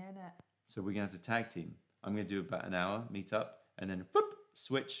allow me in it. So we're going to have to tag team. I'm going to do about an hour meetup, and then whoop,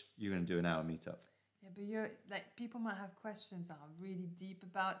 switch. You're going to do an hour meetup. Yeah, but people might have questions that are really deep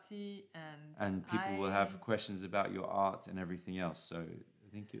about tea, and people will have questions about your art and everything else. So I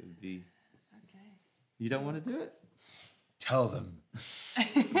think it would be. Okay. You don't want to do it? Tell them.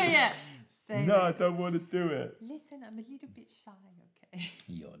 Yeah. No, I don't want to do it. Listen, I'm a little bit shy. Okay.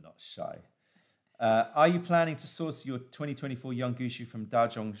 You're not shy. Are you planning to source your 2024 Young Gushu from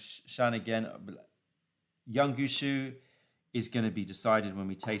Dajong Shan again? Young Gushu is going to be decided when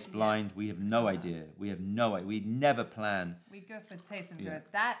we taste blind. We have no idea. We never plan. We go for taste and go,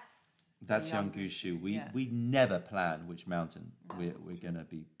 that's Young Gushu. We never plan which mountain we're going to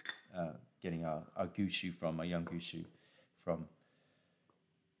be getting our Gushu from, our Young Gushu from.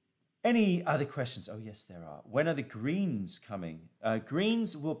 Any other questions? Oh, yes, there are. When are the greens coming?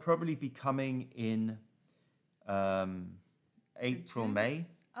 Greens will probably be coming in April, May.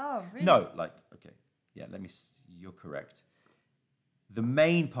 Oh, really? No, okay. Yeah, you're correct. The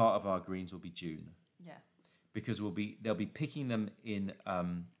main part of our greens will be June. Yeah. Because they'll be picking them in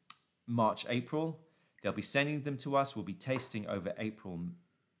March, April. They'll be sending them to us. We'll be tasting over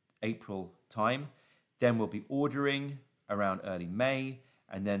April time. Then we'll be ordering around early May.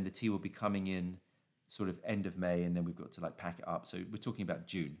 And then the tea will be coming in sort of end of May, and then we've got to pack it up. So we're talking about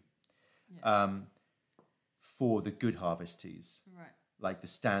June for the good harvest teas, right? Like the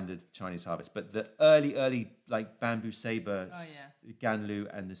standard Chinese harvest. But the early Bamboo Sabre, Ganlu,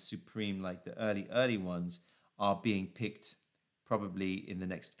 and the Supreme, the early ones are being picked probably in the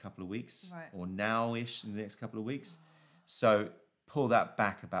next couple of weeks, or now-ish in the next couple of weeks. So pull that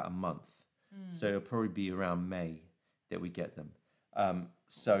back about a month. So it'll probably be around May that we get them.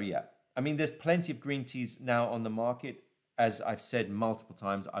 There's plenty of green teas now on the market. As I've said multiple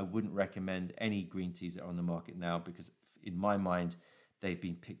times, I wouldn't recommend any green teas that are on the market now, because in my mind, they've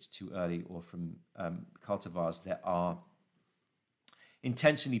been picked too early, or from cultivars that are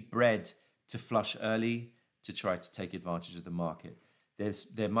intentionally bred to flush early to try to take advantage of the market.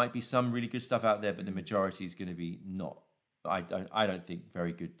 There might be some really good stuff out there, but the majority is going to be not. I don't think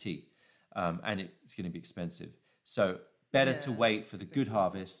very good tea, and it's going to be expensive. So better to wait for the good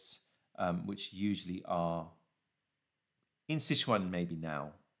harvests, which usually are in Sichuan maybe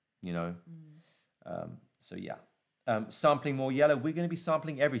now, sampling more yellow. We're going to be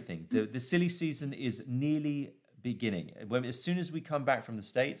sampling everything. The silly season is nearly beginning. As soon as we come back from the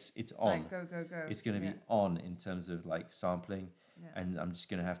States, it's on. Go. It's going to be on in terms of sampling. Yeah. And I'm just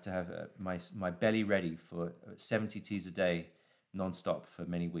going to have my belly ready for 70 teas a day, non-stop for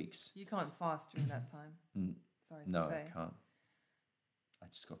many weeks. You can't fast during that time. Sorry to say. No, I can't. I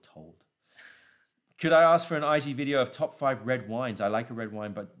just got told. I Could I ask for an IG video of top 5 red wines? I like a red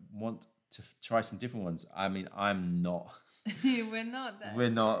wine, but want to try some different ones. I mean, I'm not. We're not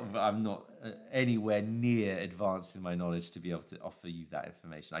that. I'm not anywhere near advanced in my knowledge to be able to offer you that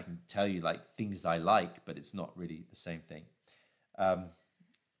information. I can tell you like things I like, but it's not really the same thing.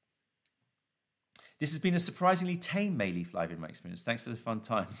 This has been a surprisingly tame Mayleaf Live in my experience. Thanks for the fun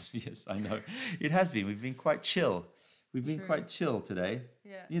times. Yes, I know. It has been. We've been quite chill. We've been quite chill today.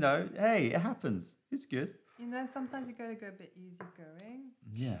 Yeah. You know, hey, it happens. It's good. You know, sometimes you gotta go a bit easy going.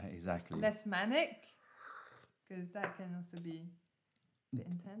 Yeah, exactly. Less manic, because that can also be a bit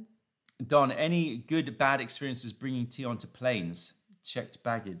intense. Don, any good, bad experiences bringing tea onto planes? Checked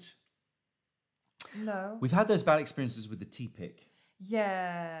baggage? No. We've had those bad experiences with the tea pick.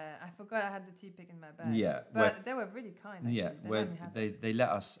 Yeah, I forgot I had the tea pick in my bag. Yeah. But they were really kind, actually. Yeah, where they let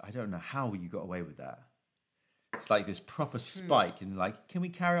us, I don't know how you got away with that. It's like this proper spike, and like, can we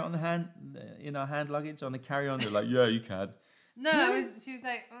carry it on the hand, in our hand luggage on the carry-on? They're like, yeah, you can. No, she was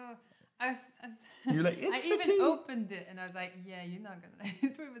like, oh, You're like, it's I for even tea. opened it, and I was like, yeah, you're not gonna let me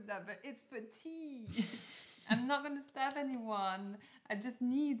through with that, but it's for tea. I'm not gonna stab anyone. I just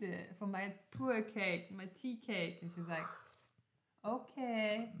need it for my poor cake, my tea cake. And she's like,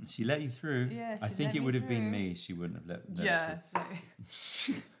 okay. She let you through. Yeah, I think it would have been me. She wouldn't have let yeah.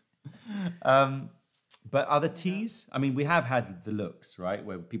 But other teas, I mean, we have had the looks, right,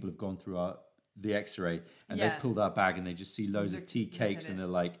 where people have gone through the X-ray and they pulled our bag and they just see loads of tea cakes and they're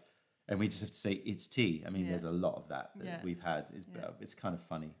like, and we just have to say it's tea. I mean, there's a lot of that we've had. It's kind of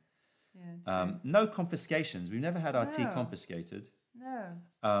funny. Yeah, no confiscations. We've never had our tea confiscated. No,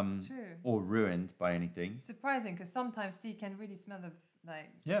 it's true. Or ruined by anything. Surprising, because sometimes tea can really smell of like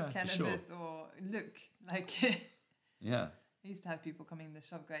cannabis or look like. Yeah. I used to have people coming in the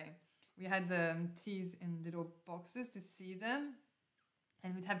shop going, we had the teas in little boxes to see them,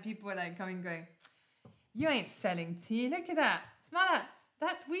 and we'd have people like coming going, you ain't selling tea, look at that, smell that,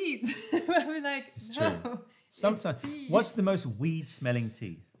 that's weed. We're like, it's no, true. Sometimes, what's the most weed smelling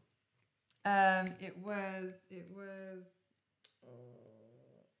tea? It was it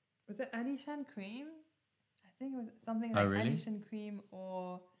Alishan cream? I think it was something like Alishan cream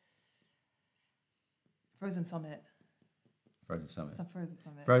or Frozen Summit. Frozen Summit. Some Frozen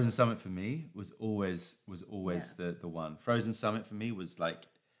Summit. Frozen Summit for me was always the one. Frozen Summit for me was like,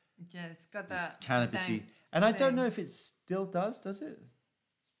 yeah, it's got that cannabisy, and I don't know if it still does it?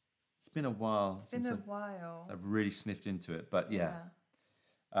 It's been a while. It's been a while. I've really sniffed into it, but yeah.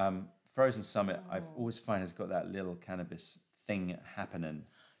 Frozen Summit, I've always find has got that little cannabis thing happening.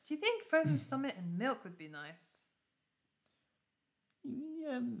 Do you think Frozen Summit and milk would be nice?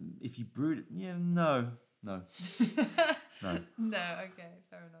 Yeah, if you brewed it, no. No. No, okay,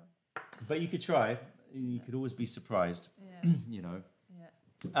 fair enough. But you could try. You could always be surprised. Yeah. You know.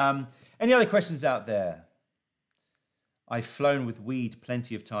 Yeah. Any other questions out there? I've flown with weed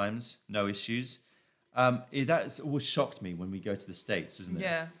plenty of times, no issues. That's always shocked me when we go to the States, isn't it?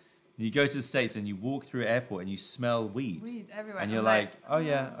 Yeah. You go to the States and you walk through an airport and you smell weed. Weed everywhere. And you're like, oh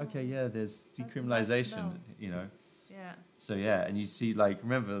yeah, okay, yeah, there's decriminalization, nice you know. Yeah. So yeah, and you see like,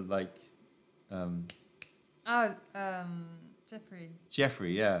 remember like...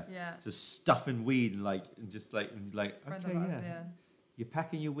 Jeffrey, yeah. Yeah. Just stuffing weed and like, okay, yeah. You're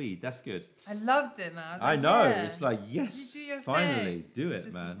packing your weed. That's good. I loved it, man. I know. It's like, yes, finally, thing. do it,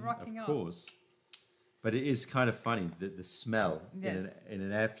 just man. Of up. course. But it is kind of funny, the smell yes. in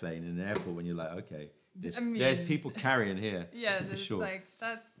an airplane, in an airport, when you're like, okay, there's people carrying here. Yeah, for sure. Like,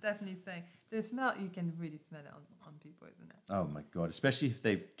 that's definitely saying. The smell, you can really smell it on people, isn't it? Oh my God. Especially if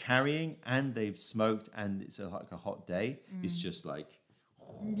they've carrying and they've smoked and it's like a hot day. It's just like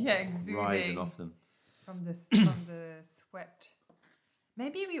exuding rising off them. From the sweat.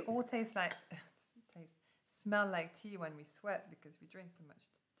 Maybe we all smell like tea when we sweat because we drink so much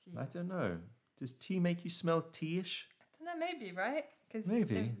tea. I don't know. Does tea make you smell tea-ish? I don't know, maybe, right?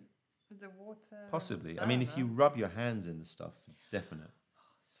 Maybe. The water. Possibly. I mean, if you rub your hands in the stuff, definite.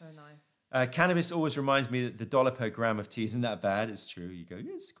 So nice. Cannabis always reminds me that the dollar per gram of tea isn't that bad. It's true. You go,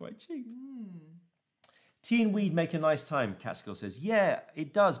 it's quite cheap. Tea and weed make a nice time, Catskill says. Yeah,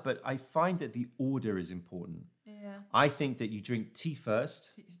 it does, but I find that the order is important. Yeah. I think that you drink tea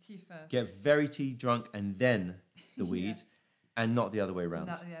first, tea first, get very tea drunk, and then the weed, and not the other way around.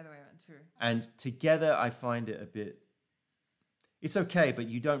 Not the other way around, true. And together, I find it a bit... It's okay, but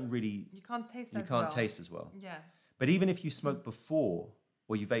you don't really... You can't taste as well. Yeah. But even if you smoke before,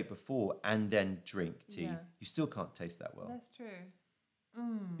 or you vape before, and then drink tea, you still can't taste that well. That's true.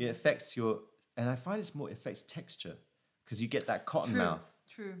 It affects your... And I find it affects texture, because you get that cotton mouth.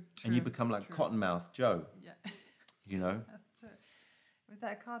 True. And you become like Cottonmouth Joe. Yeah. You know? That's true. Was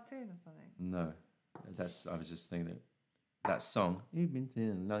that a cartoon or something? No. I was just thinking that song. You've been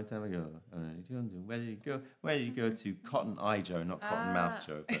a long time ago. Where did you go? Where did you go to? Cotton Eye Joe, not Cotton Mouth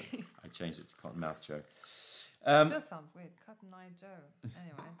Joe, but I changed it to Cotton Mouth Joe. It just sounds weird. Cotton Eye Joe.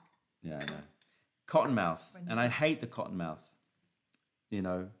 Anyway. Yeah, I know. Cotton mouth, and I hate the cotton mouth. You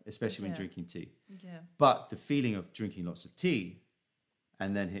know, especially when drinking tea. Yeah. But the feeling of drinking lots of tea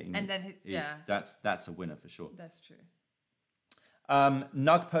and then hitting that's a winner for sure. That's true.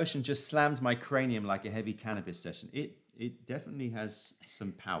 Nug Potion just slammed my cranium like a heavy cannabis session. It definitely has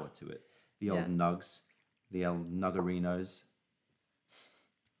some power to it. The old nugs, the old nuggarinos.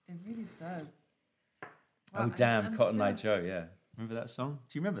 It really does. Well, damn, Cotton Eye Joe, yeah. Remember that song?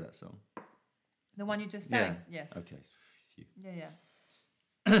 Do you remember that song? The one you just sang? Yeah. Yes. Okay. Yeah.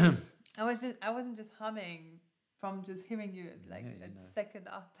 I wasn't just humming from just hearing you like a second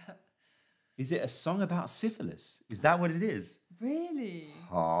after. Is it a song about syphilis? Is that what it is? Really?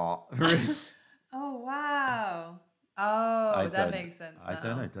 Oh, oh wow. Oh, that makes sense. I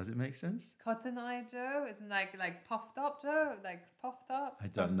don't know. Does it make sense? Cotton Eye Joe? Isn't like puffed up Joe? Like puffed up? I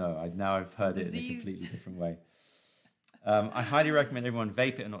don't know. I've heard it in a completely different way. I highly recommend everyone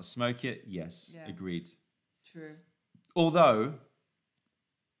vape it and not smoke it. Yes, agreed. True. Although,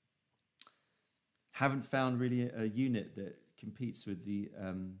 haven't found really a unit that competes with the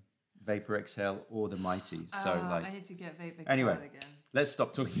Vapor Exhale or the Mighty. So I need to get Vapor Exhale anyway, again. Let's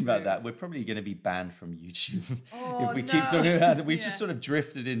stop talking about that. We're probably going to be banned from YouTube if we keep talking about it. We've just sort of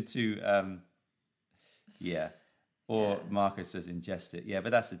drifted into, Or Marco says ingest it. Yeah,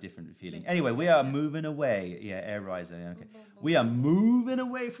 but that's a different feeling. Anyway, we are moving away. Yeah, Air Riser. Okay. We are moving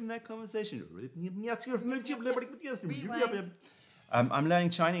away from that conversation. I'm learning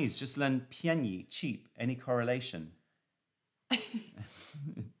Chinese. Just learn Pianyi, cheap. Any correlation?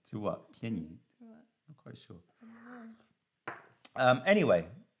 To what? Pianyi? Not quite sure. Anyway,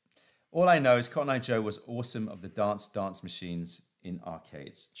 all I know is Cotton Eye Joe was awesome of the dance machines in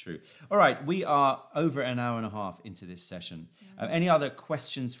arcades. True. All right, we are over an hour and a half into this session. Any other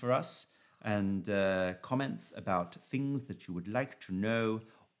questions for us and comments about things that you would like to know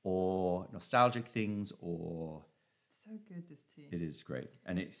or nostalgic things or... So good, this tea. It is great.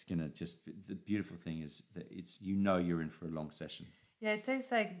 And it's going to just... The beautiful thing is that it's you're in for a long session. Yeah, it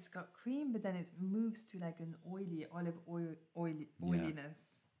tastes like it's got cream, but then it moves to like an olive oiliness.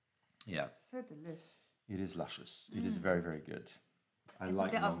 Yeah. So delish. It is luscious. It is very, very good. It's like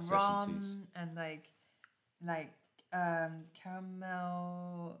a bit long of session rum teas. and like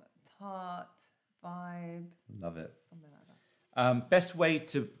caramel tart vibe. Love it. Something like that. Best way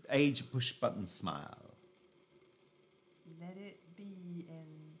to age a push button smile. Let it be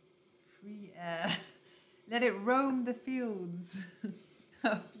in free air. Let it roam the fields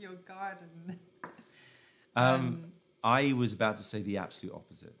of your garden. I was about to say the absolute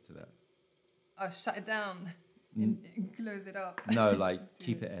opposite to that. Oh, shut it down and close it up. No, like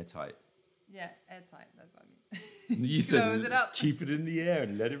keep it airtight. Yeah, airtight. That's what I mean. You said close it up. Keep it in the air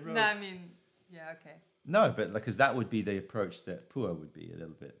and let it roll. No, I mean, yeah, okay. No, but because that would be the approach that Pua would be a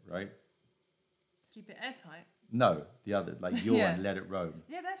little bit, right? Keep it airtight. No, the other, like your and let it roam.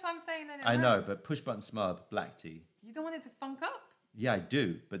 Yeah, that's what I'm saying. Let it I roam. know, but push button smile, black tea. You don't want it to funk up? Yeah, I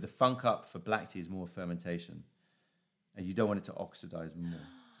do, but the funk up for black tea is more fermentation, and you don't want it to oxidize more.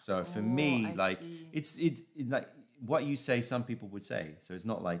 So for me, like it's like what you say, some people would say. So it's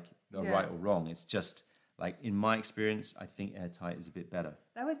not like right or wrong. It's just like in my experience, I think airtight is a bit better.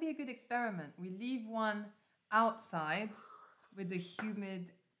 That would be a good experiment. We leave one outside with the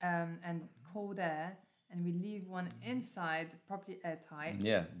humid and cold air, and we leave one inside properly airtight.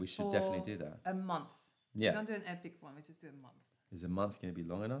 Yeah, we should definitely do that. A month. Yeah. We don't do an epic one. We just do a month. Is a month going to be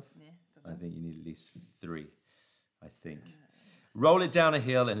long enough? Yeah. I think you need at least 3. I think. Roll it down a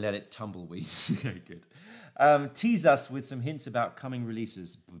hill and let it tumbleweed. Very good. Tease us with some hints about coming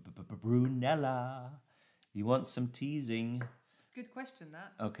releases. Brunella, you want some teasing? It's a good question,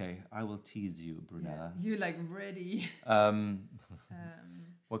 that. Okay, I will tease you, Brunella. Yeah, you're like ready.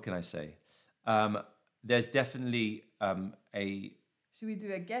 What can I say? There's definitely a... Should we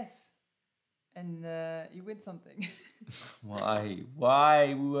do a guess? And you win something. Why?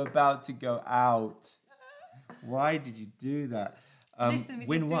 Why? We were about to go out. Why did you do that? Listen, we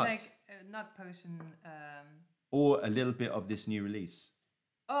win just do what? like a nut potion. Or a little bit of this new release.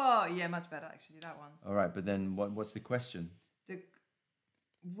 Oh, yeah, much better, actually, that one. All right, but then what's the question?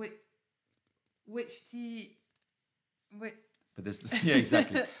 Which tea... But there's... Yeah,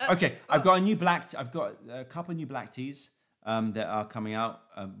 exactly. Okay, I've got I've got a couple of new black teas that are coming out,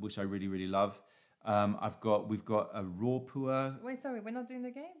 which I really, really love. We've got a raw Pua... Wait, sorry, we're not doing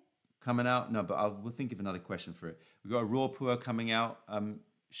the game? Coming out? No, but we'll think of another question for it. We've got a raw Pua coming out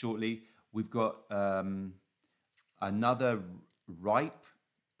shortly. We've got another ripe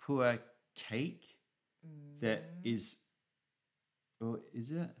puer cake that is. Oh,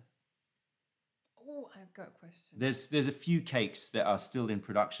 is it? Oh, I've got a question. There's a few cakes that are still in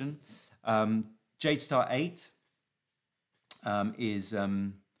production. Jade Star 8 is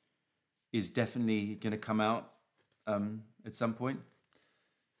definitely going to come out at some point.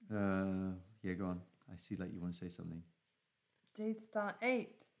 Yeah, go on. I see like you want to say something. Jade Star 8.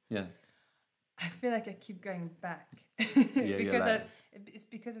 Yeah. I feel like I keep going back. Yeah, because it's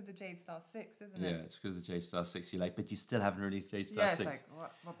because of the Jade Star 6, isn't it? Yeah, it's because of the Jade Star 6 you like, but you still haven't released Jade Star 6. Yeah, it's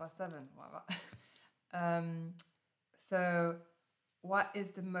like, what about 7? So, what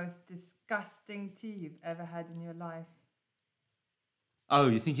is the most disgusting tea you've ever had in your life? Oh,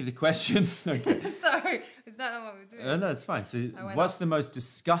 you think of the question? Okay. Sorry, is that not what we're doing? No, it's fine. So, what's the most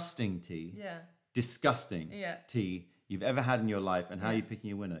disgusting tea? Yeah. Disgusting tea you've ever had in your life, and how are you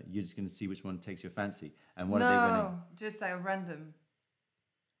picking a winner? You're just going to see which one takes your fancy, and what are they winning? No, just say random.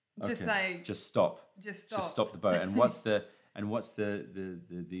 Just okay. say. Just stop. Just stop. Just stop the boat. And what's the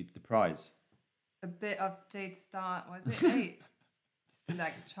prize? A bit of Jade Star. Was it 8? Just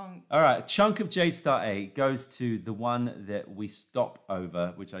like a chunk. All right, a chunk of Jade Star 8 goes to the one that we stop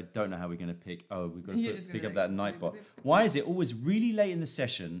over, which I don't know how we're going to pick. Oh, we've got to pick up that Nightbot. Why is it always really late in the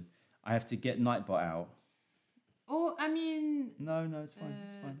session? I have to get Nightbot out. Oh, I mean... No, it's fine.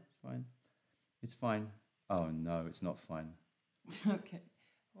 It's fine. It's fine. It's fine. Oh, no, it's not fine. Okay.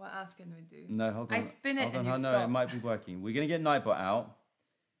 What else can we do? No, hold on. I spin it and you No, stop. it might be working. We're going to get Nightbot out,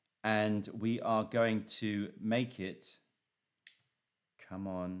 and we are going to make it... Come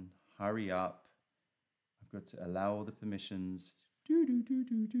on, hurry up. I've got to allow all the permissions.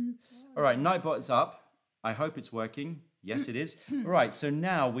 All right, Nightbot is up. I hope it's working. Yes, it is. All right, so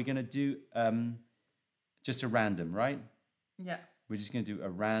now we're going to do just a random, right? Yeah. We're just going to do a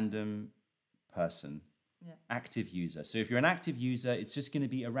random person. Yeah. Active user. So if you're an active user, it's just going to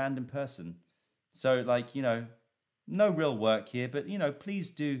be a random person. So like, no real work here, but,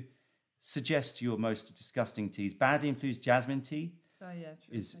 please do suggest your most disgusting teas. Badly infused jasmine tea. Oh, yeah,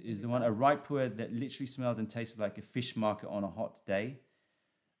 true. Is the one. A ripe puer that literally smelled and tasted like a fish market on a hot day.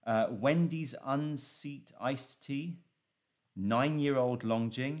 Wendy's unseat iced tea. 9-year-old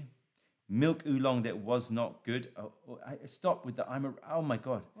Longjing. Milk oolong that was not good. Stop with the... oh my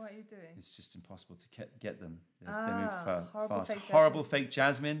God. What are you doing? It's just impossible to get them. They move fast. Fake Horrible fake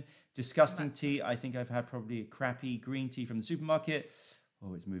jasmine. Disgusting tea. I think I've had probably a crappy green tea from the supermarket.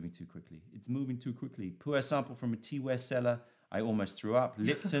 Oh, it's moving too quickly. It's moving too quickly. Puer sample from a teaware cellar. I almost threw up.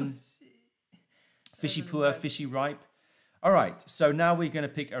 Lipton. Fishy puer, fishy ripe. All right, so now we're going to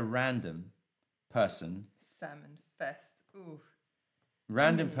pick a random person. Salmon fest. Ooh.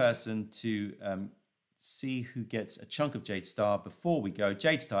 Random person to see who gets a chunk of Jade Star before we go.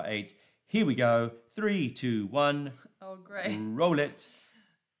 Jade Star 8. Here we go. 3, 2, 1. Oh, great. Roll it.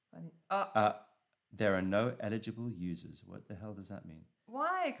 Funny. There are no eligible users. What the hell does that mean?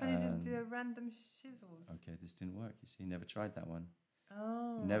 Why? Can't you just do a random shizzles? Okay, this didn't work. You see, never tried that one.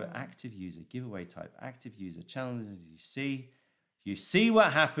 Oh. Never active user, giveaway type, active user, challenges. You see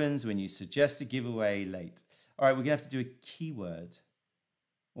what happens when you suggest a giveaway late. All right, we're going to have to do a keyword.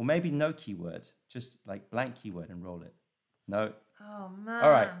 Or maybe no keyword, just like blank keyword and roll it. No. Oh, man. All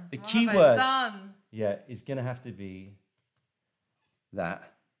right, the what keyword. Have I done? Yeah, is going to have to be that.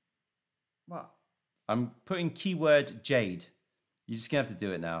 What? I'm putting keyword Jade. You're just going to have to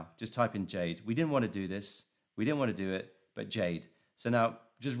do it now. Just type in Jade. We didn't want to do this. We didn't want to do it, but Jade. So now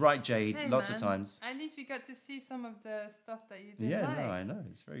just write Jade lots of times. At least we got to see some of the stuff that you did. Yeah, no, I know.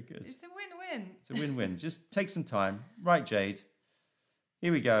 It's very good. It's a win-win. It's a win-win. Just take some time. Write Jade.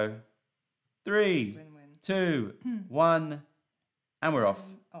 Here we go. 3, 2, 1, and we're off.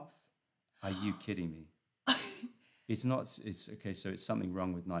 Are you kidding me? It's not. It's okay. So it's something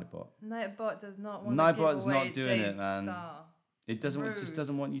wrong with Nightbot. Nightbot does not want Nightbot's to give away not doing Jade it, man. Star. It doesn't. It just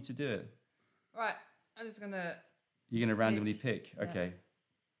doesn't want you to do it. Right. I'm just gonna. You're gonna randomly pick. Okay.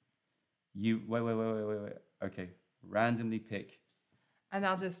 Yeah. You wait. Okay. Randomly pick. And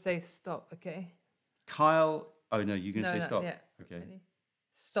I'll just say stop. Okay. Kyle. Oh no, you're gonna say stop. Yeah. Okay. Ready?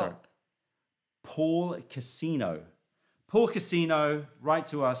 Stop. Sorry. Paul Casino. Paul Casino, write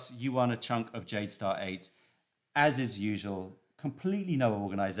to us. You won a chunk of Jade Star 8. As is usual, completely no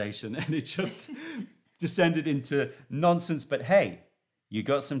organization, and it just descended into nonsense. But hey, you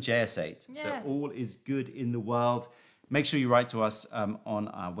got some JS8. Yeah. So all is good in the world. Make sure you write to us on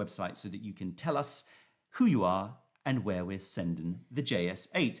our website so that you can tell us who you are and where we're sending the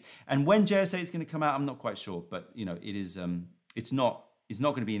JS8. And when JS8 is going to come out, I'm not quite sure, but it is. It's not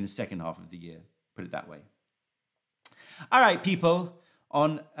going to be in the second half of the year. Put it that way. All right, people.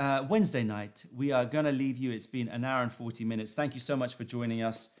 on Wednesday night. We are going to leave you. It's been an hour and 40 minutes. Thank you so much for joining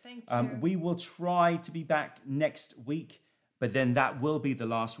us. Thank you. We will try to be back next week, but then that will be the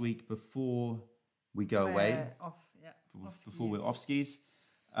last week before we go away. Before we're off skis.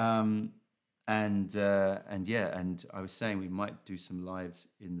 And I was saying we might do some lives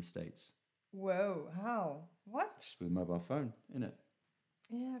in the States. Whoa, how? What? Just with a mobile phone, innit?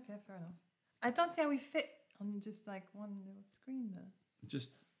 Yeah, okay, fair enough. I don't see how we fit on just like one little screen there.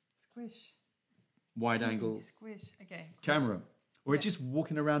 Just squish. Wide angle. Squish. Okay. Camera. Or just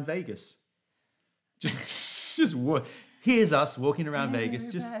walking around Vegas. Here's us walking around Vegas,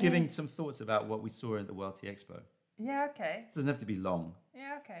 just giving some thoughts about what we saw at the World Tea Expo. Yeah, okay. It doesn't have to be long.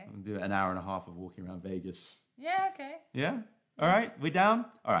 Yeah, okay. We'll do an hour and a half of walking around Vegas. Yeah, okay. Yeah? All right, we're down?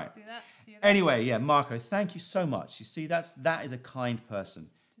 All right. Do that. See you then. Anyway, yeah, Marco, thank you so much. You see, that is a kind person.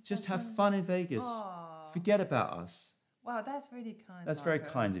 Just have fun in Vegas. Aww. Forget about us. Wow, that's really kind. That's Marco.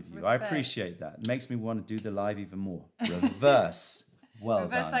 very kind of you. Respect. I appreciate that. It makes me want to do the live even more. Reverse. Well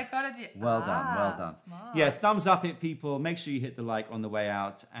Reverse done. psychology. Well done. Smart. Yeah, thumbs up it, people. Make sure you hit the like on the way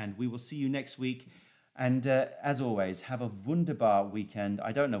out, and we will see you next week. And as always, have a wunderbar weekend.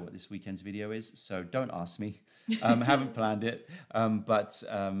 I don't know what this weekend's video is, so don't ask me. Haven't planned it. But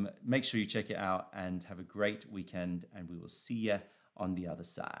make sure you check it out and have a great weekend, and we will see you on the other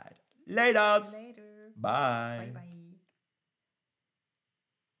side. Later. Later. Bye. Bye-bye.